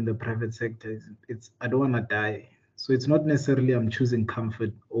to work in the private sector? It's I don't want to die. So it's not necessarily I'm choosing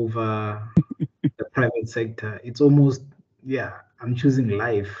comfort over the private sector. It's almost, I'm choosing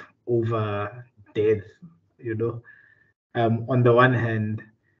life over death, on the one hand.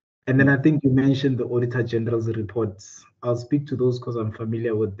 And then I think you mentioned the Auditor General's reports. I'll speak to those because I'm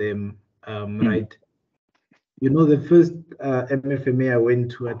familiar with them, right? The first MFMA I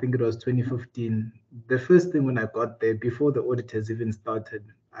went to, I think it was 2015. The first thing when I got there, before the auditors even started,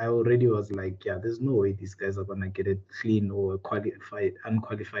 I already was like, yeah, there's no way these guys are going to get it clean or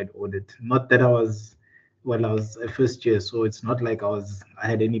unqualified audit. Not that I was a first year, so it's not like I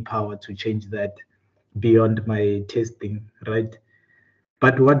had any power to change that beyond my testing, right?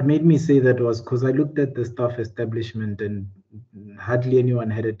 But what made me say that was because I looked at the staff establishment and hardly anyone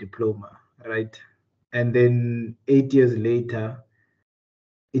had a diploma, right? And then 8 years later,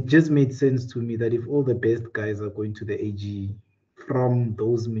 it just made sense to me that if all the best guys are going to the AG from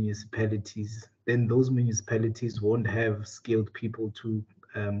those municipalities, then those municipalities won't have skilled people to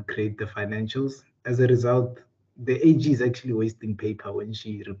create the financials. As a result, the AG is actually wasting paper when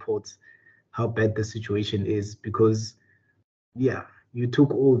she reports how bad the situation is because, you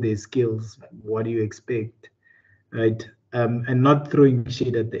took all their skills. What do you expect, right? And not throwing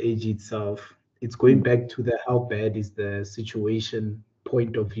shade at the AG itself. It's going back to the how bad is the situation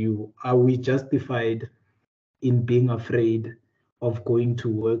point of view. Are we justified in being afraid of going to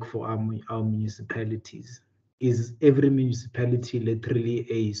work for our municipalities? Is every municipality literally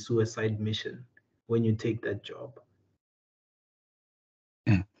a suicide mission when you take that job?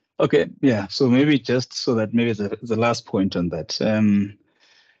 Yeah. Okay. Yeah. So maybe just so that maybe the last point on that.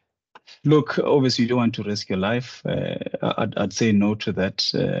 Look, obviously you don't want to risk your life. I'd say no to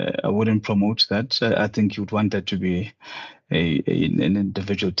that. I wouldn't promote that. I think you'd want that to be an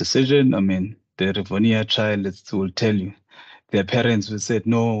individual decision. I mean, the Rivonia child will tell you. Their parents will say,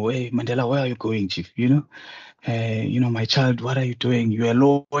 no, hey, Mandela, where are you going, Chief? My child, what are you doing? You're a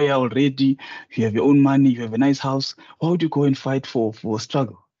lawyer already. You have your own money. You have a nice house. Why would you go and fight for a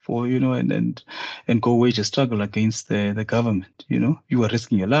struggle? And go wage a struggle against the government? You are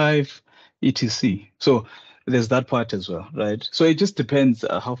risking your life, etc. So there's that part as well, right? So it just depends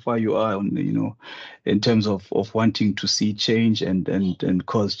how far you are on, in terms of wanting to see change and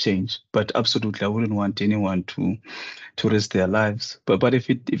cause change. But absolutely, I wouldn't want anyone to risk their lives. But if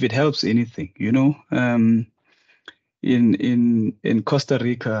it helps anything, in Costa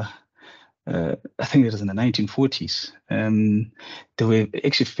Rica, I think it was in the 1940s, they were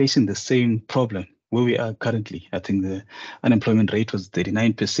actually facing the same problem where we are currently. I think the unemployment rate was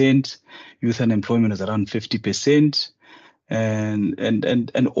 39%, youth unemployment was around 50%,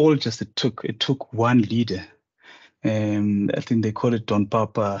 and all just it took one leader. I think they call it Don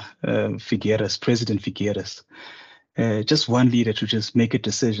Papa Figueres, President Figueres. Just one leader to just make a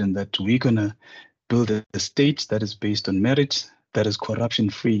decision that we're gonna build a state that is based on merit, that is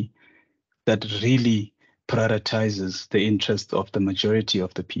corruption-free, that really prioritizes the interest of the majority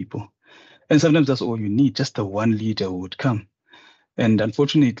of the people. And sometimes that's all you need, just the one leader who would come. And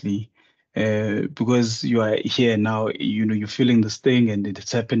unfortunately, because you are here now, you're feeling this thing and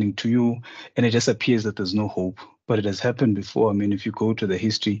it's happening to you, and it just appears that there's no hope. But it has happened before. I mean, if you go to the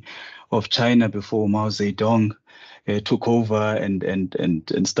history of China before Mao Zedong took over and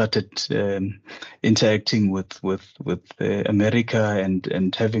started interacting with America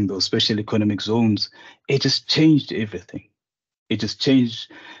and having those special economic zones, it just changed everything. It just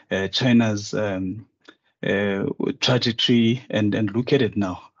changed China's trajectory, and look at it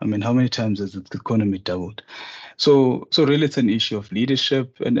now. I mean, how many times has the economy doubled? So really, it's an issue of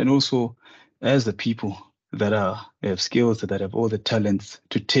leadership, and also as the people that have skills, that have all the talents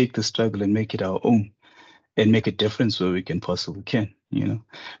to take the struggle and make it our own, and make a difference where we can possibly can.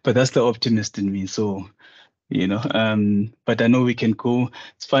 But that's the optimist in me. So but I know we can go.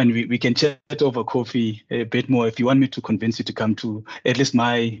 It's fine. We can chat over coffee a bit more if you want me to convince you to come to at least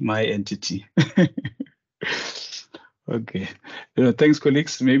my entity. Okay. Thanks,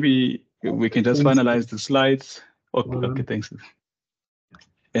 colleagues. Maybe we can just finalize the slides. Okay, thanks.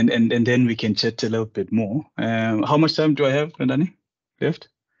 And then we can chat a little bit more. How much time do I have, Ndani, left?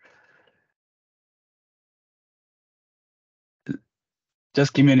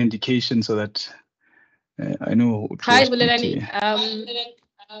 Just give me an indication so that I know. Hi, Bulelani.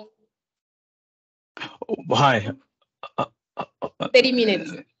 Hi. 30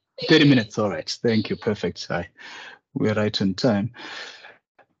 minutes. 30 minutes. All right. Thank you. Perfect. Hi. We're right on time.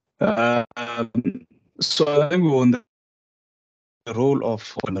 So I think we're on the role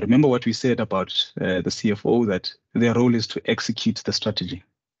of, remember what we said about the CFO, that their role is to execute the strategy.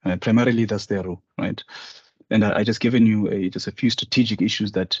 Primarily, that's their role, right? And I just given you just a few strategic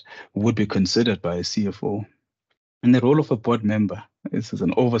issues that would be considered by a CFO. And the role of a board member is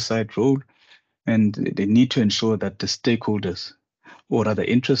an oversight role, and they need to ensure that the stakeholders, or rather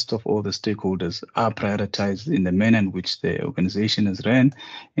interests of all the stakeholders, are prioritized in the manner in which the organization is ran,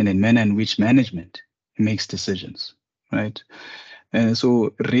 and in the manner in which management makes decisions, right? And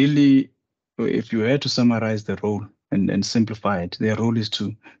so really, if you were to summarize the role and simplify it, their role is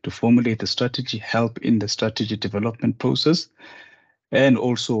to formulate the strategy, help in the strategy development process, and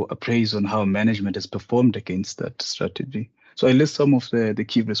also appraise on how management has performed against that strategy. So I list some of the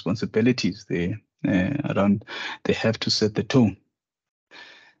key responsibilities there around. They have to set the tone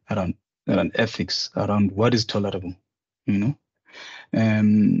around ethics, around what is tolerable,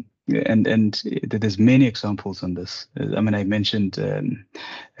 and there's many examples on this. I mean, I mentioned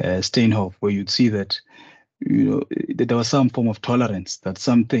Steinhoff, where you'd see that there was some form of tolerance, that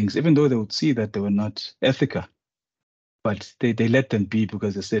some things, even though they would see that they were not ethical, but they let them be,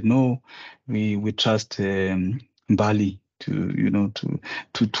 because they said, no, we trust Mbali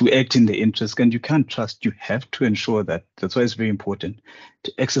to act in the interest. And you can't trust, you have to ensure that. That's why it's very important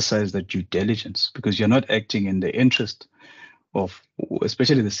to exercise that due diligence, because you're not acting in the interest of,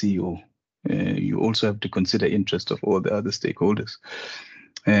 especially the CEO. You also have to consider interest of all the other stakeholders.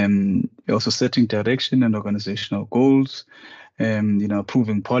 Also setting direction and organizational goals,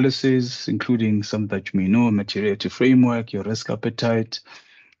 approving policies, including some that you may know, materiality framework, your risk appetite,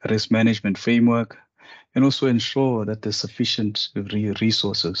 risk management framework, and also ensure that there's sufficient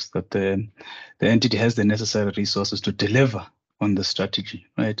resources, that the entity has the necessary resources to deliver on the strategy,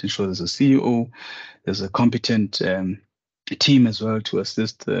 right? Ensure there's a CEO, there's a competent team as well to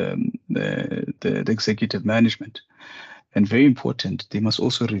assist the executive management. And very important, they must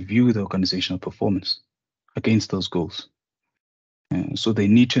also review the organizational performance against those goals. So they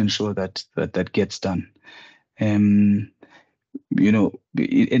need to ensure that gets done. And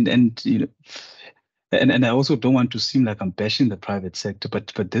I also don't want to seem like I'm bashing the private sector,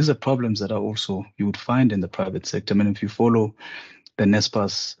 but these are problems that are also you would find in the private sector. I mean, if you follow the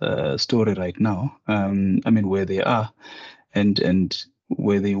Naspers story right now, I mean, where they are and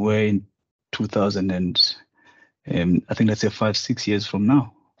where they were in 2000 and I think let's say 5-6 years from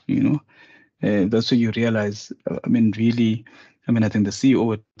now, that's when you realize, I mean, really, I mean, I think the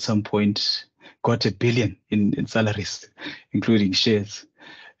CEO at some point got $1 billion in salaries, including shares.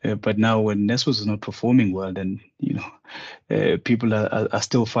 But now when Naspers is not performing well, then, people are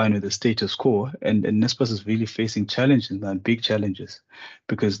still fine with the status quo. And Naspers is really facing challenges, and big challenges,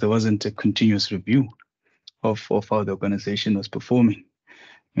 because there wasn't a continuous review of how the organization was performing.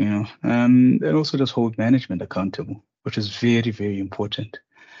 And also just hold management accountable, which is very, very important.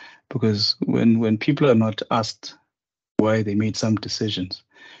 Because when people are not asked why they made some decisions,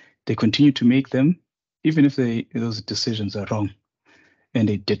 they continue to make them, even if those decisions are wrong and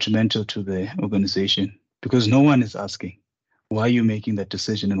they're detrimental to the organization, because no one is asking, why are you making that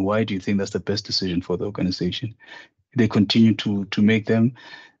decision and why do you think that's the best decision for the organization? They continue to make them,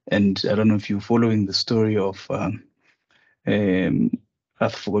 And I don't know if you're following the story of, I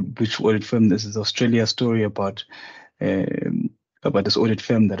forgot which audit firm this is, Australia story about this audit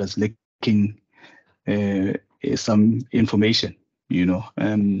firm that is leaking some information,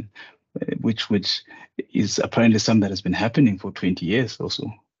 which is apparently something that has been happening for 20 years or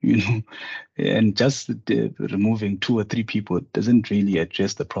so, and just removing 2 or 3 people doesn't really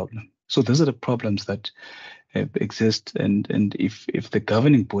address the problem. So those are the problems that exist, and if the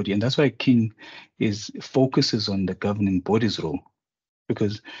governing body, and that's why King focuses on the governing body's role,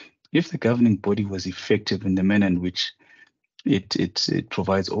 because if the governing body was effective in the manner in which it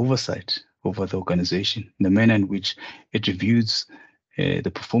provides oversight over the organization, in the manner in which it reviews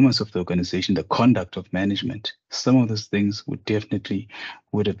the performance of the organization, the conduct of management, some of those things would have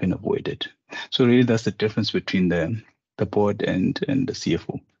been avoided. So really, that's the difference between the board and the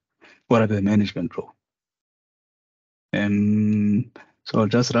CFO. What are the management role? So I'll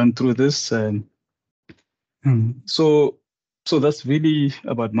just run through this. So that's really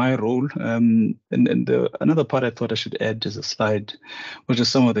about my role. And another part I thought I should add is a slide, which is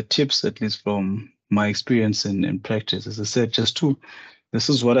some of the tips, at least from my experience and practice. As I said, this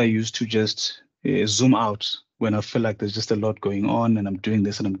is what I use to just zoom out when I feel like there's just a lot going on and I'm doing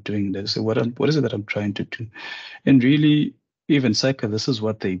this and I'm doing this. So what is it that I'm trying to do? And really, even SAICA, this is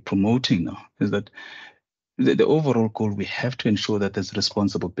what they're promoting now, is that the overall goal, we have to ensure that there's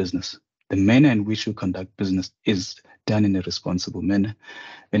responsible business. The manner in which we conduct business is done in a responsible manner.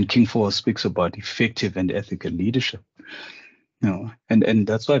 And King 4 speaks about effective and ethical leadership. And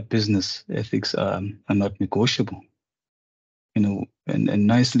that's why business ethics are not negotiable. And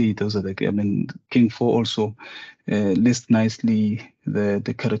nicely, those are King 4 also lists nicely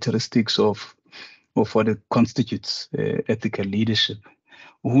the characteristics of what it constitutes ethical leadership.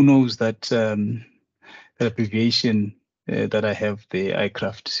 Who knows that abbreviation that I have, the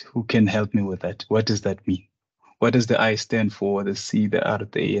iCraft? Who can help me with that? What does that mean? What does the I stand for, the C, the R,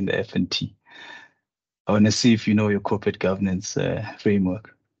 the A, and the F and T? I want to see if you know your corporate governance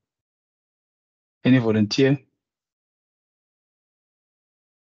framework. Any volunteer?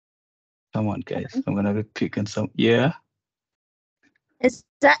 Come on, guys. I'm going to be picking some. Yeah. Is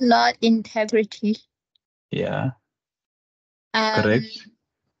that not integrity? Yeah. Correct.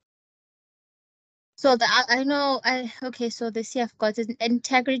 So I know. So the CF got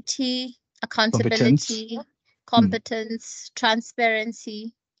integrity, accountability, competence,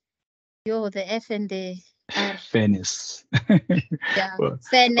 transparency. The F and the R. Fairness. Yeah. Well,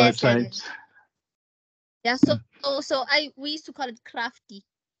 fairness. Right. Yeah. So we used to call it crafty.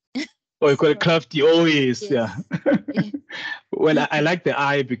 Oh, you call it crafty. Oh, yes. Yeah. Yeah. Well, I like the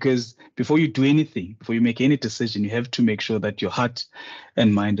I, because before you do anything, before you make any decision, you have to make sure that your heart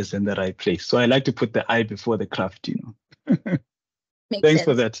and mind is in the right place. So I like to put the I before the craft, Makes Thanks sense.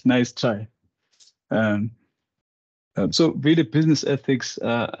 for that. Nice try. So really, business ethics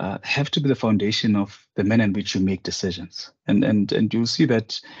have to be the foundation of the manner in which you make decisions. And you'll see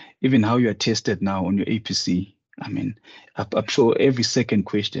that even how you are tested now on your APC. I mean, I'm sure every second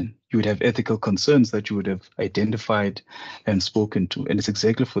question, you would have ethical concerns that you would have identified and spoken to. And it's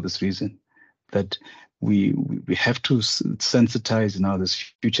exactly for this reason that we have to sensitize now these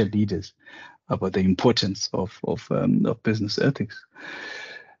future leaders about the importance of business ethics.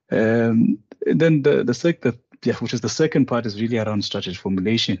 Then which is the second part, is really around strategy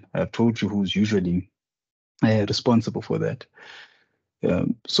formulation. I've told you who's usually responsible for that.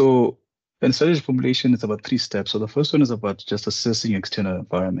 So in strategy formulation, it's about 3 steps. So the first one is about just assessing external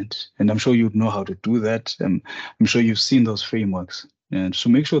environment. And I'm sure you know how to do that. I'm sure you've seen those frameworks. And so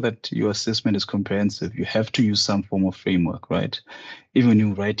make sure that your assessment is comprehensive. You have to use some form of framework, right? Even when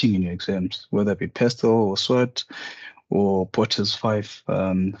you're writing in your exams, whether it be PESTEL or SWOT or Porter's 5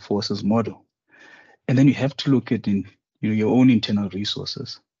 forces model. And then you have to look at your own internal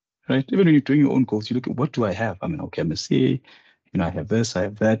resources, right? Even when you're doing your own goals, you look at, what do I have? I mean, okay, I'm a CA, I have this, I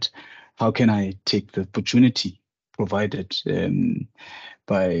have that. How can I take the opportunity provided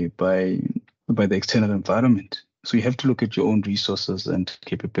by the external environment? So you have to look at your own resources and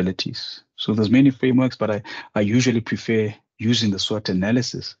capabilities. So there's many frameworks, but I usually prefer using the SWOT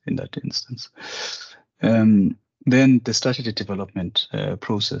analysis in that instance. Then the strategy development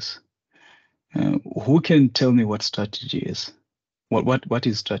process. Who can tell me what strategy is? What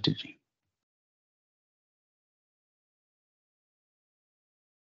is strategy?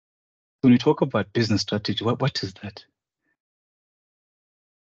 When we talk about business strategy, what is that?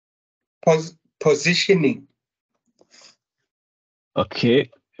 Positioning. Okay.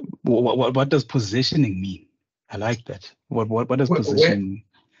 What does positioning mean? I like that. What does positioning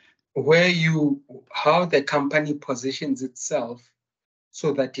mean? How the company positions itself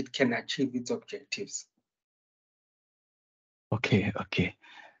so that it can achieve its objectives. Okay.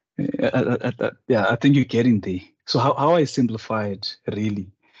 Yeah, I think you're getting there. So how I simplify it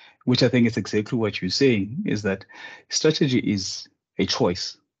really, which I think is exactly what you're saying, is that strategy is a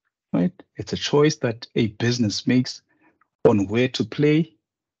choice, right? It's a choice that a business makes on where to play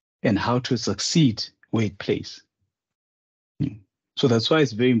and how to succeed where it plays. So that's why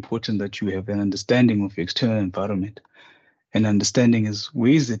it's very important that you have an understanding of your external environment. And understanding is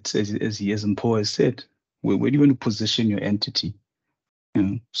where is it, as Paul has said, where do you want to position your entity?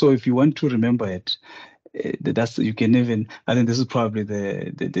 So if you want to remember it, that's you can even. I think this is probably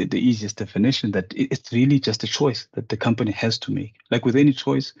the easiest definition, that it's really just a choice that the company has to make. Like with any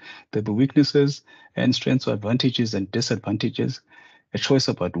choice, there will be weaknesses and strengths, or advantages and disadvantages. A choice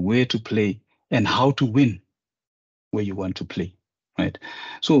about where to play and how to win where you want to play, right?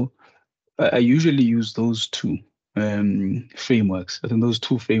 So I usually use those two frameworks. I think those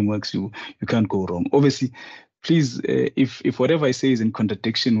two frameworks you can't go wrong. Obviously, please, if whatever I say is in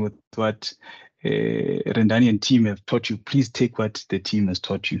contradiction with what Rendani and team have taught you, please take what the team has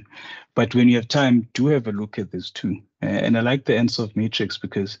taught you. But when you have time, do have a look at this too. And I like the answer of Matrix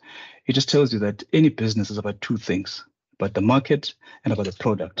because it just tells you that any business is about two things: about the market and about the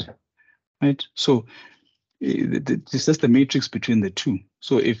product, right? So it's just the matrix between the two.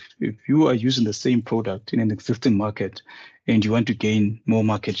 So if you are using the same product in an existing market and you want to gain more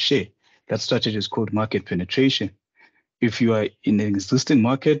market share, that strategy is called market penetration. If you are in an existing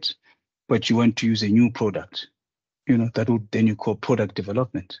market, but you want to use a new product, that would then you call product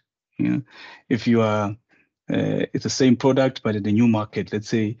development. If you are, it's the same product, but in a new market, let's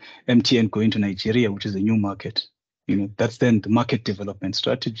say MTN going to Nigeria, which is a new market, that's then the market development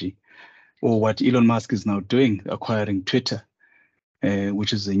strategy. Or what Elon Musk is now doing, acquiring Twitter,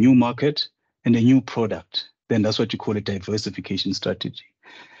 which is a new market and a new product. Then that's what you call a diversification strategy.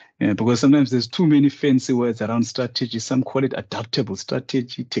 Because sometimes there's too many fancy words around strategy. Some call it adaptable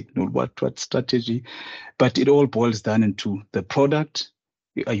strategy, what strategy, but it all boils down into the product.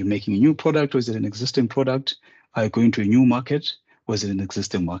 Are you making a new product, or is it an existing product? Are you going to a new market, or is it an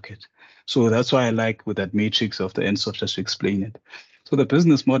existing market? So that's why I like with that matrix of the ENSOF just to explain it. So the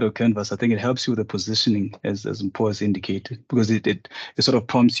business model canvas, I think it helps you with the positioning, as Paul has indicated, because it sort of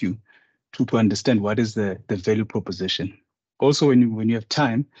prompts you to understand what is the value proposition. Also, when you have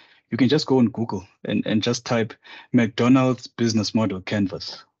time, you can just go on Google and just type McDonald's business model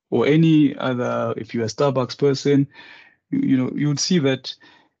canvas, or any other. If you're a Starbucks person, you would see that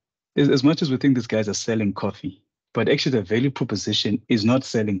as much as we think these guys are selling coffee, but actually the value proposition is not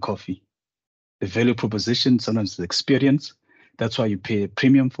selling coffee. The value proposition sometimes is experience. That's why you pay a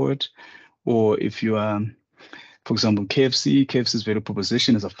premium for it. Or if you are, for example, KFC's value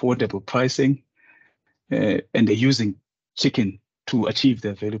proposition is affordable pricing, and they're using chicken to achieve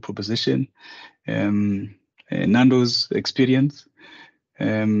their value proposition. Nando's experience.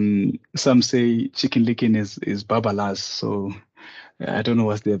 Some say chicken licking is babalas, so I don't know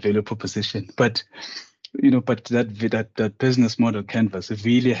what's their value proposition. But but that business model canvas, it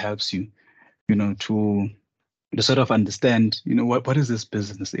really helps you, to sort of understand, what is this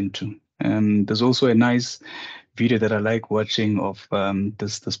business into. There's also a nice video that I like watching of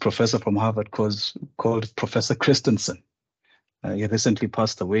this professor from Harvard called Professor Christensen. He recently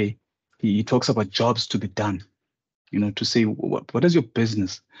passed away. He talks about jobs to be done, to say what is your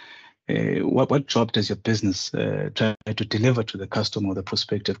business? What job does your business try to deliver to the customer or the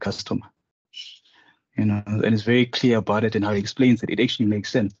prospective customer? And it's very clear about it, and how he explains it. It actually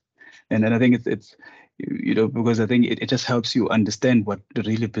makes sense. And I think it's because I think it just helps you understand what the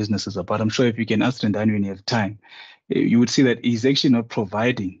really business is about. I'm sure if you can ask Rendani when you have time, you would see that he's actually not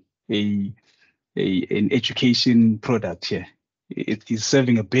providing an education product here. He's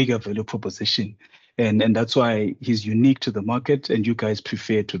serving a bigger value proposition. And that's why he's unique to the market, and you guys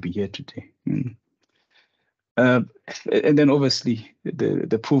prefer to be here today. And then obviously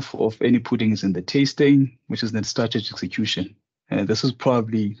the proof of any pudding is in the tasting, which is then strategy execution. This is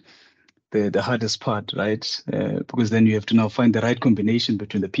probably the hardest part, right? Because then you have to now find the right combination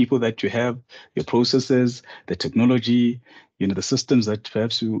between the people that you have, your processes, the technology, the systems that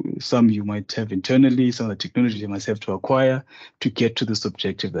perhaps some you might have internally, some of the technology you must have to acquire to get to this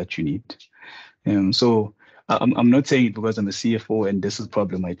objective that you need. So I'm not saying it because I'm a CFO and this is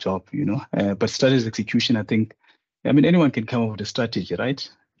probably my job, but strategy execution, I think, anyone can come up with a strategy, right?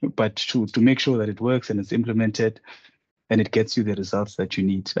 But to make sure that it works and it's implemented and it gets you the results that you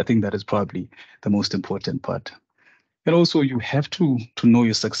need, I think that is probably the most important part. And also you have to know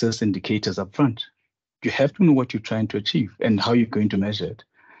your success indicators up front. You have to know what you're trying to achieve and how you're going to measure it.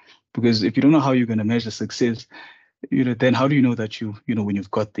 Because if you don't know how you're going to measure success, then how do you know that when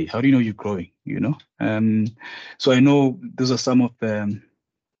you've got there? How do you know you're growing? So I know those are some of the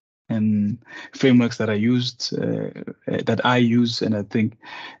frameworks that I use, and I think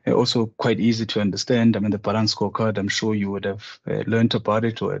also quite easy to understand. I mean, the balance scorecard, I'm sure you would have learned about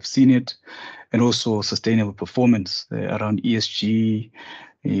it or have seen it, and also sustainable performance around ESG,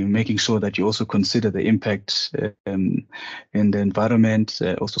 making sure that you also consider the impact in the environment,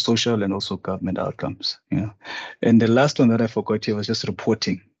 also social and also government outcomes. And the last one that I forgot here was just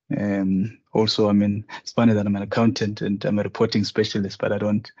reporting. Also, I mean, it's funny that I'm an accountant and I'm a reporting specialist, but I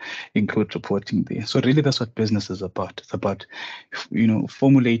don't include reporting there. So really, that's what business is about. It's about,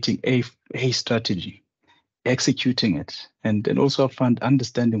 formulating a strategy, executing it, and also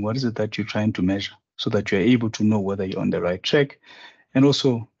understanding what is it that you're trying to measure, so that you're able to know whether you're on the right track, and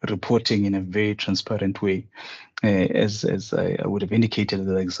also reporting in a very transparent way, as I would have indicated in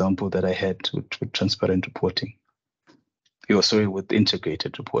the example that I had with transparent reporting. With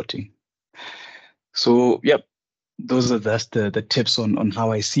integrated reporting. So, yep, those are the tips on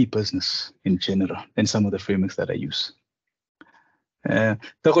how I see business in general and some of the frameworks that I use.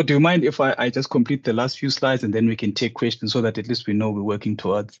 Tako, do you mind if I just complete the last few slides and then we can take questions, so that at least we know we're working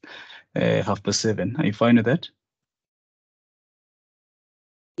towards 7:30? Are you fine with that?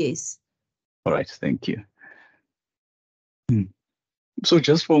 Yes. All right, thank you. So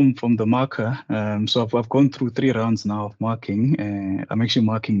just from the marker, so I've gone through 3 rounds now of marking. I'm actually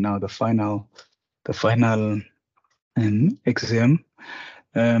marking now the final exam.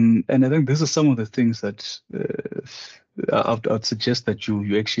 And I think these are some of the things that I'd suggest that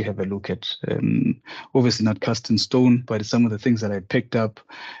you actually have a look at. Obviously not cast in stone, but some of the things that I picked up,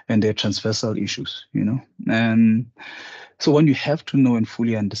 and they're transversal issues, So one, you have to know and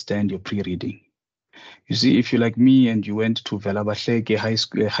fully understand your pre-reading. You see, if you're like me and you went to Velabahleke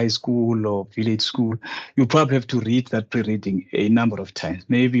high school or village school, you probably have to read that pre-reading a number of times,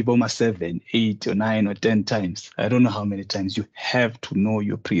 maybe 7, 8 or 9 or 10 times. I don't know how many times. You have to know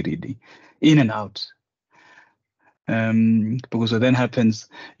your pre-reading in and out. Because what then happens,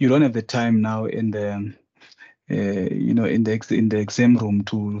 you don't have the time now in the in the exam room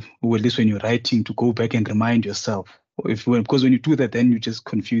to, or at least when you're writing, to go back and remind yourself. Because when you do that, then you just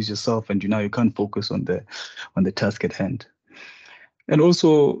confuse yourself, and you can't focus on the task at hand. And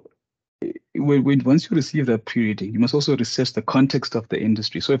also, once you receive that pre-reading, you must also research the context of the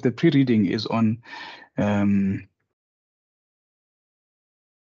industry. So if the pre-reading is on on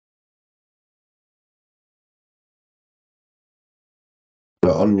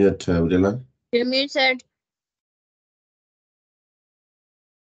mute, Bulelani. You're muted.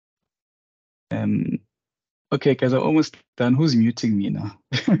 Okay, guys, I'm almost done. Who's muting me now?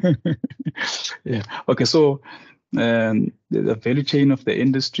 Yeah. Okay, so the value chain of the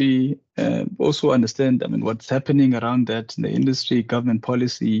industry, also understand, what's happening around that in the industry, government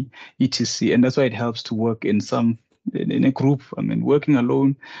policy, etc. And that's why it helps to work in a group. Working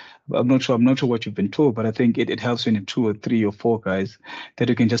alone, I'm not sure what you've been told, but I think it helps when you're 2 or 3 or 4 guys that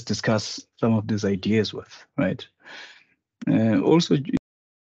you can just discuss some of these ideas with, right? Also,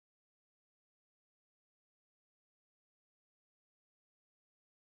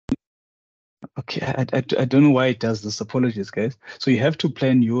 okay, I don't know why it does this. Apologies, guys. So you have to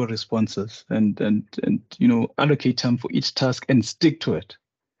plan your responses and allocate time for each task and stick to it.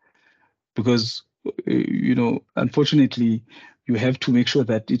 Because unfortunately, you have to make sure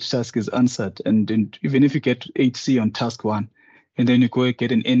that each task is answered. And even if you get 8C on task 1, and then you go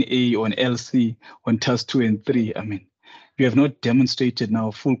get an NA or an LC on task 2 and 3, you have not demonstrated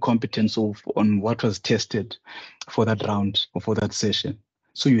now full competence on what was tested for that round or for that session.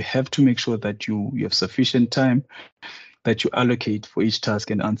 So you have to make sure that you have sufficient time that you allocate for each task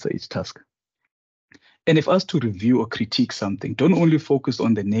and answer each task. And if asked to review or critique something, don't only focus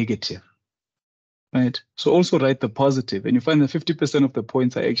on the negative, right? So also write the positive, and you find that 50% of the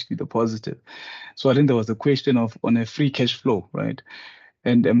points are actually the positive. So I think there was a question on a free cash flow, right?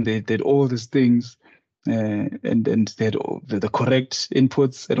 And they did all these things, and they had the correct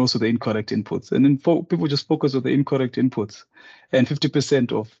inputs and also the incorrect inputs. And then people just focus on the incorrect inputs. And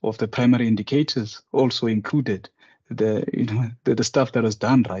 50% of the primary indicators also included the stuff that was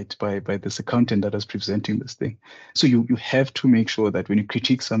done right by this accountant that was presenting this thing. So you have to make sure that when you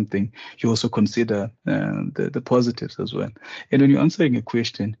critique something, you also consider the positives as well. And when you're answering a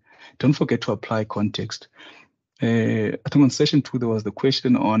question, don't forget to apply context. I think on session 2, there was the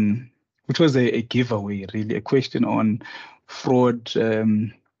question on, which was a giveaway, really, a question on fraud,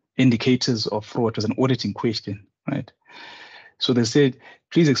 indicators of fraud. It was an auditing question, right? So they said,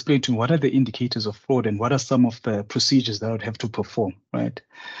 please explain to me what are the indicators of fraud and what are some of the procedures that I would have to perform, right?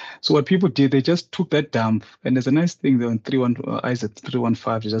 So what people did, they just took that dump, and there's a nice thing there on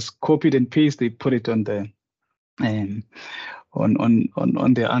 315, they just copied and paste, they put it on the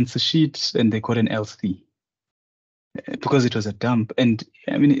on their answer sheet, and they got an LC because it was a dump. And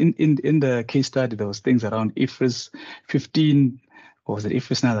I mean, in the case study, there was things around IFRS 15, or was it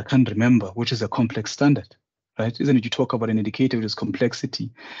IFRS 9? I can't remember, which is a complex standard, right? Isn't it? You talk about an indicator which is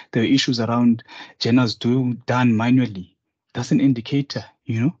complexity. There are issues around journals done manually. That's an indicator,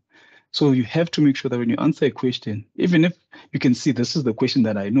 you know? So you have to make sure that when you answer a question, even if you can see this is the question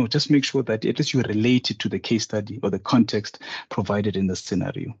that I know, just make sure that at least you relate it to the case study or the context provided in the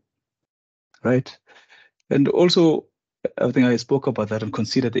scenario, right? And also, I think I spoke about that, and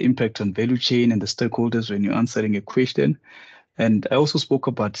consider the impact on value chain and the stakeholders when you're answering a question. And I also spoke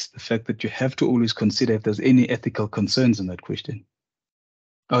about the fact that you have to always consider if there's any ethical concerns in that question.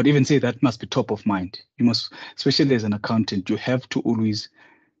 I would even say that must be top of mind. You must, especially as an accountant, you have to always,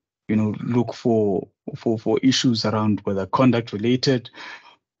 you know, look for issues around whether conduct related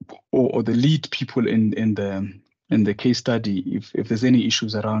or the lead people in the case study, if there's any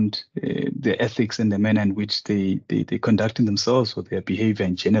issues around the ethics and the manner in which they conducting themselves or their behavior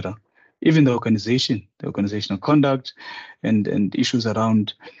in general, even the organizational conduct and issues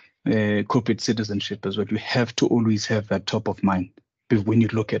around corporate citizenship as well. You have to always have that top of mind when you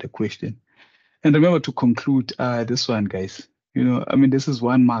look at a question. And remember to conclude this one, guys. You know, I mean, this is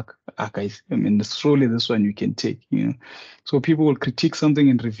 1 mark, guys. I mean, surely this one you can take, you know. So people will critique something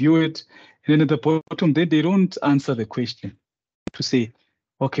and review it. And then at the bottom, they don't answer the question to say,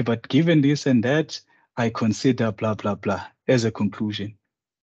 okay, but given this and that, I consider blah, blah, blah as a conclusion.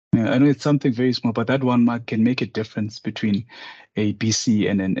 I know it's something very small, but that 1 mark can make a difference between a BC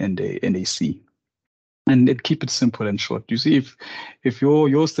and a C. And keep it simple and short. You see, if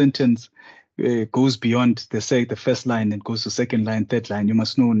your sentence goes beyond the first line and goes to second line, third line, you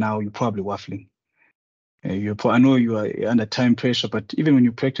must know now you're probably waffling. I know you are under time pressure, but even when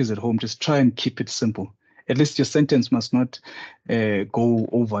you practice at home, just try and keep it simple. At least your sentence must not go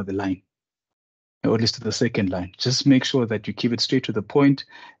over the line, or at least to the second line. Just make sure that you keep it straight to the point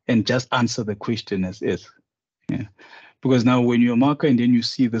and just answer the question as is. Yeah. Because now when you're a marker and then you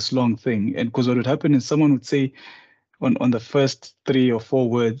see this long thing, and because what would happen is someone would say on the first 3 or 4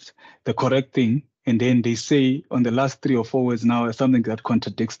 words the correct thing, and then they say on the last 3 or 4 words now something that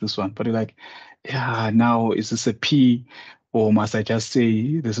contradicts this one. But you're like, yeah, now is this a P, or must I just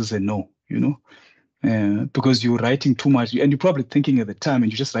say this is a no, you know? Because you're writing too much, and you're probably thinking at the time,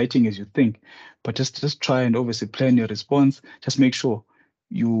 and you're just writing as you think. But just try and obviously plan your response. Just make sure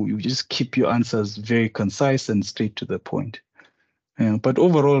you just keep your answers very concise and straight to the point. But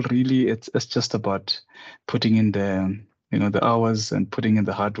overall, really, it's just about putting in the hours and putting in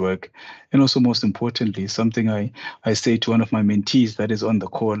the hard work, and also most importantly, something I say to one of my mentees that is on the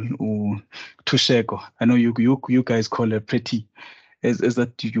call, Tusheko. I know you guys call her pretty. Is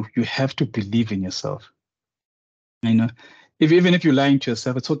that you have to believe in yourself. You know, even if you're lying to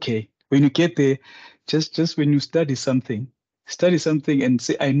yourself, it's okay. When you get there, just when you study something and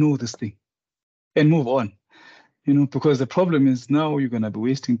say, I know this thing, and move on. You know, because the problem is now you're going to be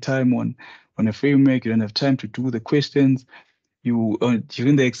wasting time on a framework. You don't have time to do the questions.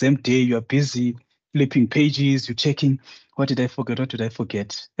 During the exam day, you are busy flipping pages. You're checking, what did I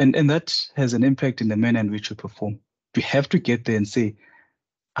forget? And that has an impact in the manner in which you perform. You have to get there and say,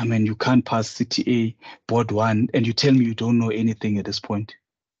 I mean, you can't pass CTA board 1 and you tell me you don't know anything at this point.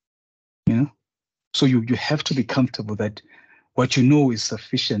 You know, so you have to be comfortable that what you know is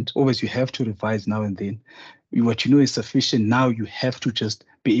sufficient. Always you have to revise now and then. What you know is sufficient. Now you have to just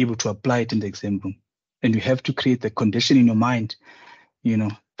be able to apply it in the exam room. And you have to create the condition in your mind, you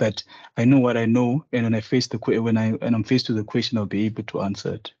know, that I know what I know, and when I'm faced with the question, I'll be able to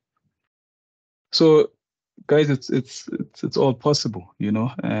answer it. So guys, it's all possible, you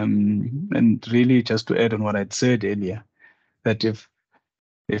know. And really just to add on what I'd said earlier, that if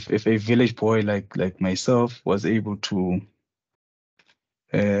a village boy like myself was able to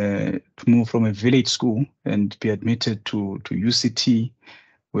move from a village school and be admitted to UCT,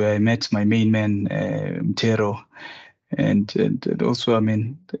 where I met my main man, Mtero. And also, I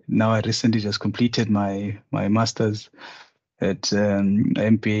mean, now I recently just completed my master's at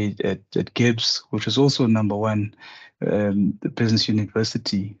MBA at Gibbs, which is also #1 business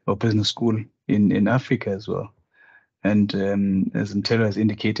university or business school in Africa as well. And as Mtero has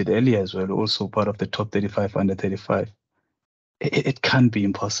indicated earlier as well, also part of the top 35 under 35. It can't be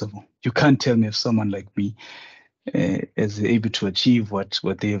impossible. You can't tell me if someone like me is able to achieve what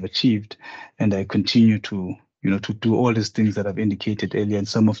they have achieved, and I continue to to do all these things that I've indicated earlier, and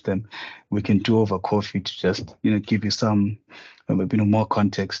some of them we can do over coffee to just, give you some, more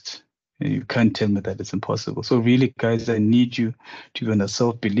context. You can't tell me that it's impossible. So really, guys, I need you to be on a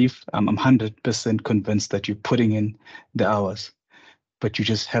self-belief. I'm 100% convinced that you're putting in the hours, but you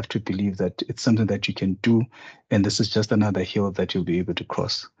just have to believe that it's something that you can do, and this is just another hill that you'll be able to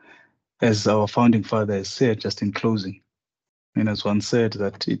cross. As our founding father has said, just in closing, and as one said,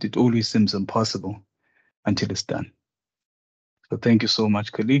 that it always seems impossible until it's done. So thank you so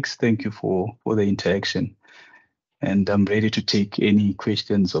much, colleagues. Thank you for the interaction. And I'm ready to take any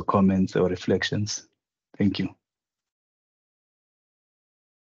questions or comments or reflections. Thank you.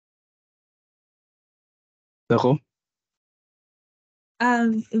 Zaho?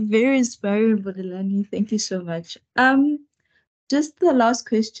 Very inspiring, Bulelani. Thank you so much. Just the last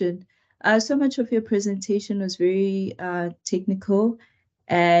question. So much of your presentation was very technical,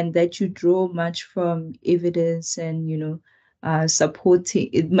 and that you draw much from evidence and supporting.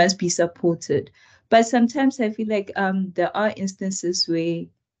 It must be supported. But sometimes I feel like there are instances where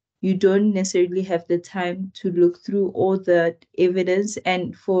you don't necessarily have the time to look through all the evidence.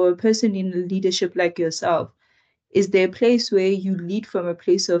 And for a person in leadership like yourself, is there a place where you lead from a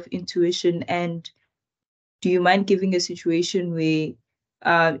place of intuition? And do you mind giving a situation where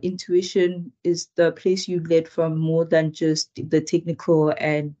intuition is the place you led from more than just the technical?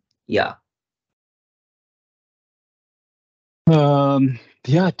 And yeah.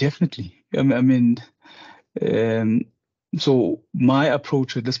 Yeah, definitely. I mean, so my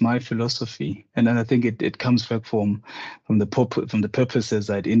approach with this, my philosophy, and then I think it comes back from the purposes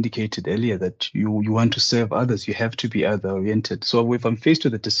I'd indicated earlier, that you want to serve others, you have to be other oriented. So if I'm faced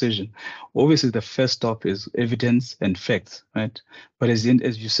with a decision, obviously the first stop is evidence and facts, right? But as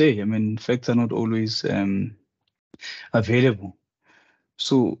you say, I mean, facts are not always available.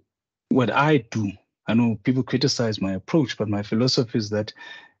 So what I do, I know people criticize my approach, but my philosophy is that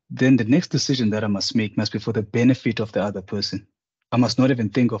then the next decision that I must make must be for the benefit of the other person. I must not even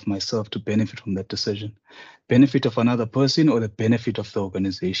think of myself to benefit from that decision. Benefit of another person or the benefit of the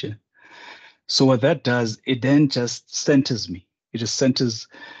organization. So what that does, it then just centers me. It just centers,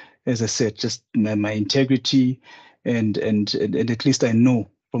 as I said, just my integrity, and at least I know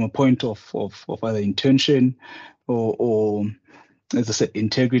from a point of either intention or as I said,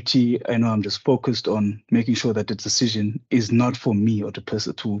 integrity. I know I'm just focused on making sure that the decision is not for me or the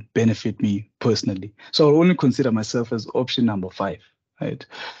person to benefit me personally. So I'll only consider myself as option number 5, right?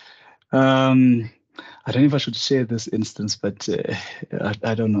 I don't know if I should share this instance, but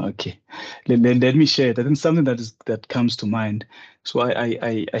I don't know. Okay, let me share it. I think something that comes to mind. So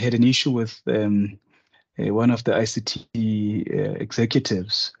I had an issue with one of the ICT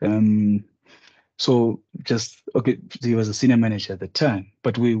executives. So he was a senior manager at the time,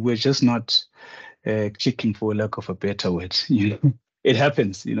 but we were just not clicking, for lack of a better word. It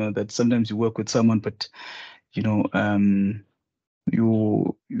happens, that sometimes you work with someone, but you're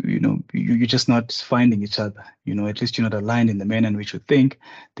just not finding each other. At least you're not aligned in the manner in which you think,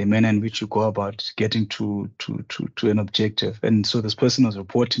 the manner in which you go about getting to an objective. And so this person was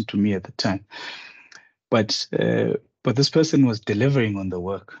reporting to me at the time, but this person was delivering on the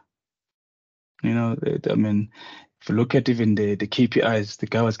work. I mean, if you look at even the KPIs, the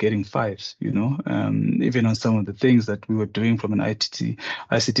guy was getting 5s, even on some of the things that we were doing from an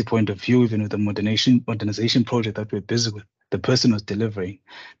ICT point of view, even with the modernization project that we're busy with, the person was delivering,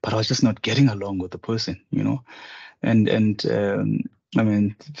 but I was just not getting along with the person, and I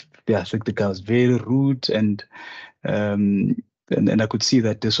mean, yeah, I think the guy was very rude, and I could see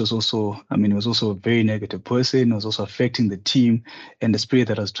that this was also, it was also a very negative person. It was also affecting the team and the spirit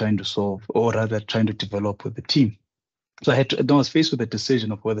that I was trying to solve, or rather trying to develop with the team. So I was faced with a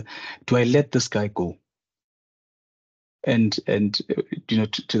decision of whether, do I let this guy go? And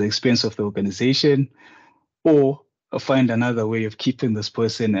to the expense of the organization, or find another way of keeping this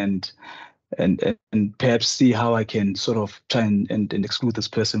person and perhaps see how I can sort of try and exclude this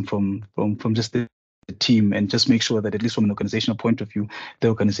person from just the team, and just make sure that at least from an organizational point of view, the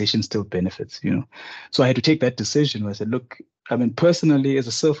organization still benefits, So I had to take that decision where I said, look, I mean, personally, as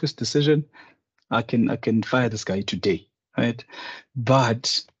a selfish decision, I can fire this guy today, right?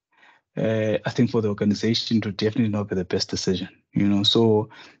 But I think for the organization, it would definitely not be the best decision, So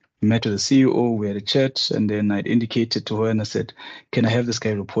met with the CEO, we had a chat, and then I'd indicated to her and I said, can I have this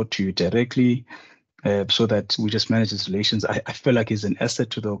guy report to you directly? So that we just manage his relations. I feel like he's an asset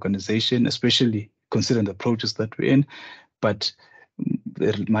to the organization, especially considering the projects that we're in. But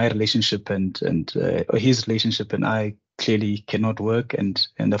my relationship and his relationship and I clearly cannot work, and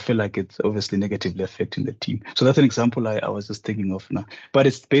I feel like it's obviously negatively affecting the team. So that's an example I was just thinking of now. But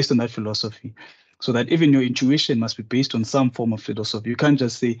it's based on that philosophy. So that even your intuition must be based on some form of philosophy. You can't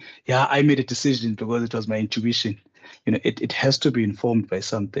just say, yeah, I made a decision because it was my intuition. It has to be informed by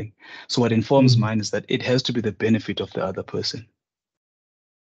something. So what informs mine is that it has to be the benefit of the other person.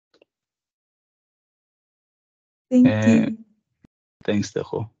 Thank you. Thanks,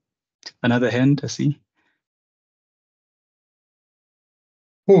 Deho. Another hand, I see.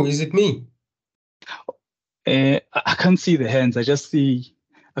 Oh, is it me? I can't see the hands. I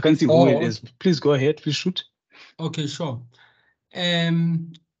can't see who it is. Please go ahead. Please shoot. Okay, sure.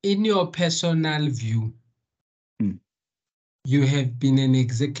 In your personal view, you have been an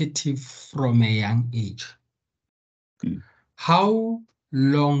executive from a young age. How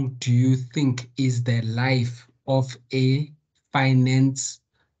long do you think is the life of a finance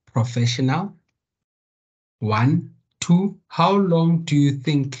professional? 1. 2, how long do you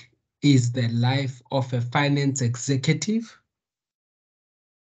think is the life of a finance executive?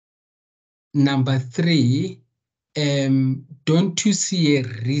 Number 3, don't you see a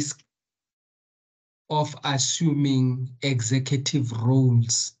risk of assuming executive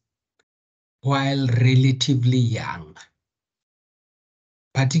roles while relatively young,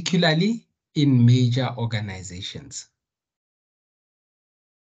 particularly in major organizations?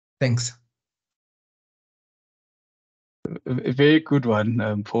 Thanks. A very good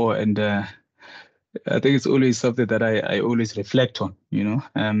one, Paul. And I think it's always something that I always reflect on,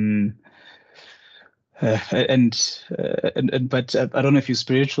 but I don't know if you're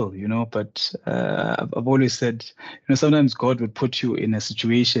spiritual, but I've always said, sometimes God would put you in a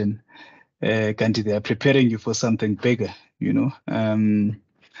situation, Kanti, they are preparing you for something bigger,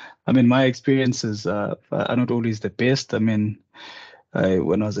 my experiences are not always the best. When I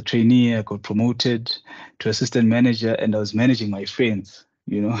was a trainee, I got promoted to assistant manager and I was managing my friends,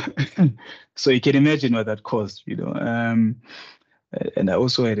 so you can imagine what that caused, and I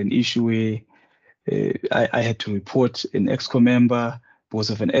also had an issue where I had to report an EXCO member because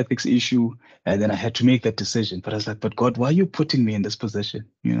of an ethics issue, and then I had to make that decision. But I was like, but God, why are you putting me in this position?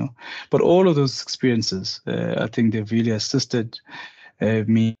 But all of those experiences, I think they've really assisted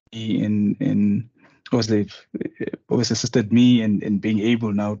me in obviously assisted me in being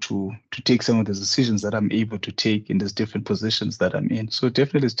able now to take some of the decisions that I'm able to take in these different positions that I'm in. So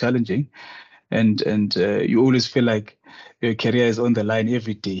definitely it's challenging, and you always feel like your career is on the line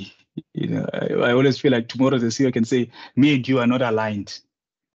every day. I always feel like tomorrow the CEO can say, me and you are not aligned,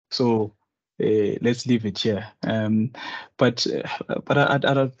 so let's leave it here. But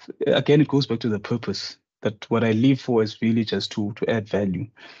again, it goes back to the purpose, that what I live for is really just to add value.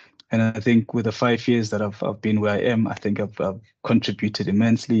 And I think with the 5 years that I've been where I am, I think I've contributed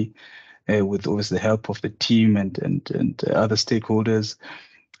immensely with obviously the help of the team and other stakeholders.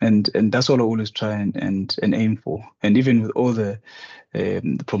 And that's all I always try and aim for. And even with all the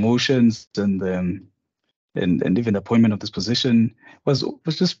promotions and even the appointment of this position was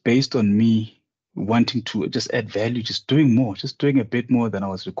just based on me wanting to just add value, just doing more, just doing a bit more than I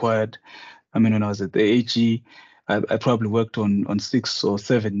was required. When I was at the AG, I probably worked on 6 or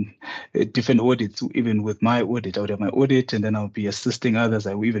 7 different audits. Even with my audit, I would have my audit, and then I'll be assisting others.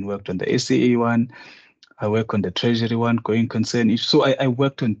 I even worked on the SAA one. I work on the treasury one, going concern issue. So I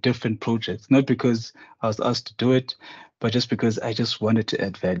worked on different projects, not because I was asked to do it, but just because I just wanted to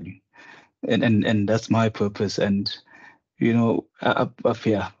add value. And that's my purpose. And,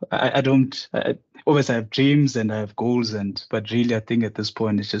 obviously I have dreams and I have goals, but really I think at this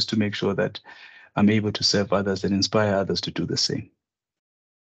point it's just to make sure that I'm able to serve others and inspire others to do the same.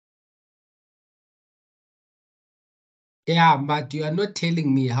 Yeah, but you are not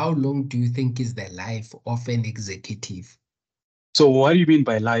telling me how long do you think is the life of an executive? So what do you mean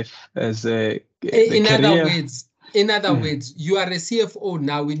by life as a in career? In other words, you are a CFO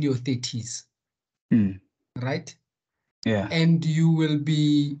now in your 30s, right? Yeah. And you will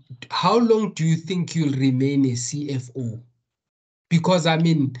be, how long do you think you'll remain a CFO? Because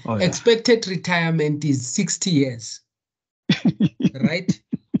expected retirement is 60 years, right?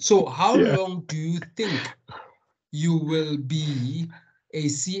 So how long do you think you will be a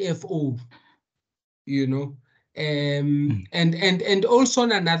CFO, and also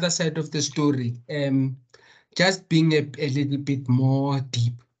on another side of the story, just being a little bit more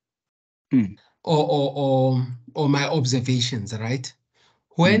deep, or my observations, right?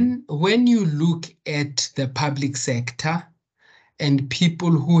 When you look at the public sector and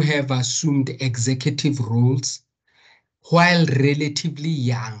people who have assumed executive roles while relatively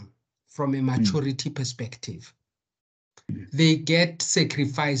young from a maturity perspective, they get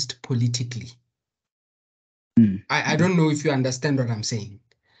sacrificed politically. I don't know if you understand what I'm saying.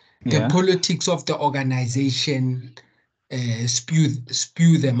 The politics of the organization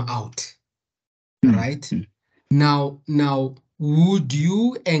spew them out. right? Now, would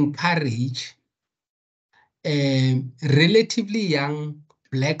you encourage relatively young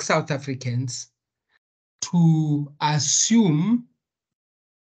Black South Africans to assume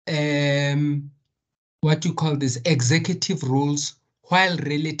what you call this executive roles while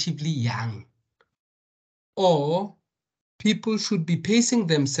relatively young? Or people should be pacing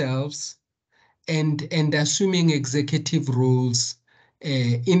themselves and assuming executive roles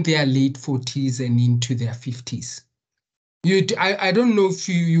in their late 40s and into their 50s. I don't know if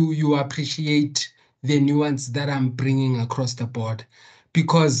you appreciate the nuance that I'm bringing across the board,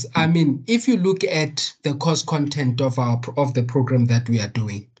 because I mean, if you look at the course content of the program that we are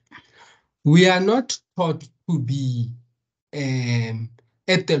doing, we are not taught to be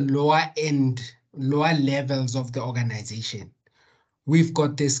at the lower levels of the organization. We've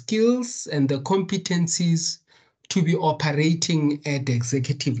got the skills and the competencies to be operating at the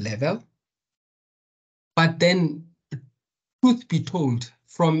executive level. But then, truth be told,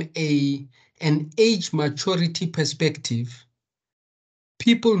 from an age maturity perspective,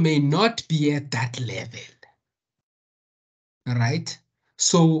 people may not be at that level. All right?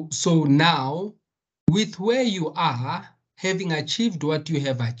 So now, with where you are, having achieved what you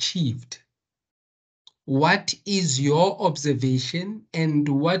have achieved, what is your observation and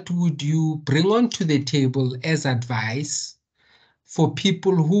what would you bring onto the table as advice for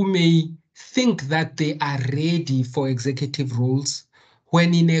people who may think that they are ready for executive roles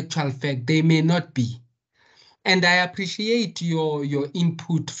when in actual fact they may not be? And I appreciate your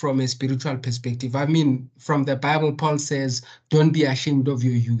input from a spiritual perspective. I mean, from the Bible, Paul says, don't be ashamed of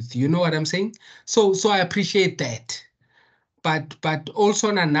your youth. You know what I'm saying? So I appreciate that. But also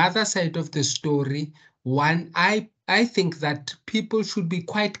on another side of the story, I think that people should be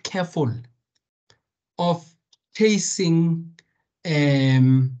quite careful of chasing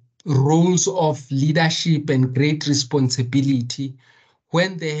roles of leadership and great responsibility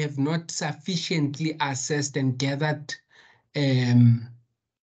when they have not sufficiently assessed and gathered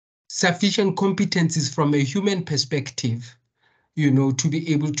sufficient competencies from a human perspective, to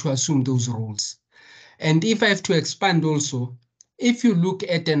be able to assume those roles. And if I have to expand also, if you look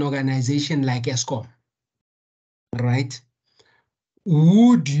at an organization like ESCOM, right,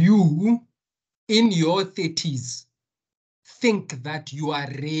 would you, in your 30s, think that you are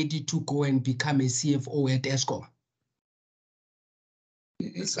ready to go and become a CFO at ESCOM?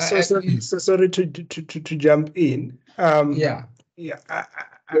 Sorry to jump in. Yeah.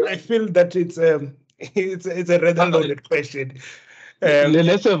 I feel that it's a rather loaded question.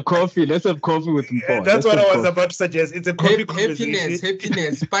 Let's have coffee. Let's have coffee with Mpho. That's what I was about to suggest. It's a coffee conversation.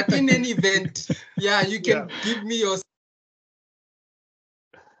 Happiness. But in any event, you can give me your.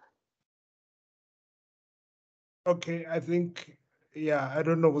 Okay, I think, I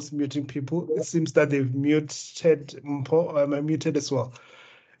don't know who's muting people. It seems that they've muted Mpho. Am I muted as well?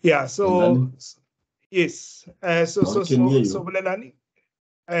 Yeah, so, yes. So Bulelani,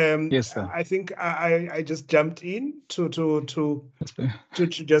 yes, sir. I think I just jumped in to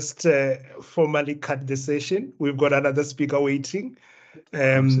just formally cut the session. We've got another speaker waiting,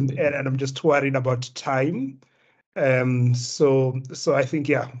 and I'm just worried about time. So I think,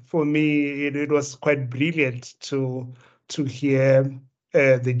 for me, it was quite brilliant to hear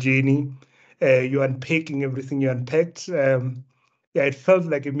the journey, you unpacking everything you unpacked. It felt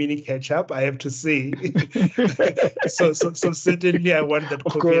like a mini catch up, I have to say. so certainly I want that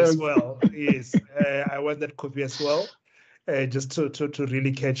coffee as well. Yes, I want that coffee as well, just to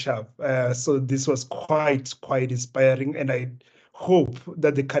really catch up. So this was quite inspiring, and I hope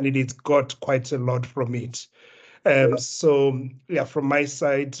that the candidates got quite a lot from it. So from my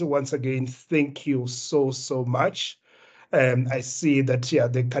side, once again, thank you so much. I see that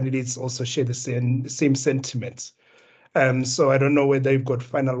the candidates also share the same sentiments. So I don't know whether you've got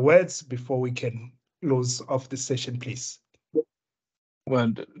final words before we can close off the session, please.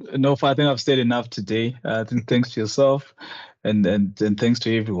 Well, no, I think I've said enough today. I think thanks to yourself and thanks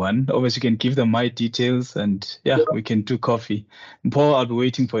to everyone. Obviously, you can give them my details and we can do coffee. Mpho, I'll be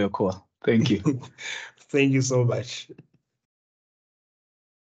waiting for your call. Thank you. Thank you so much.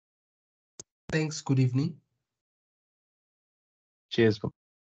 Thanks. Good evening. Cheers.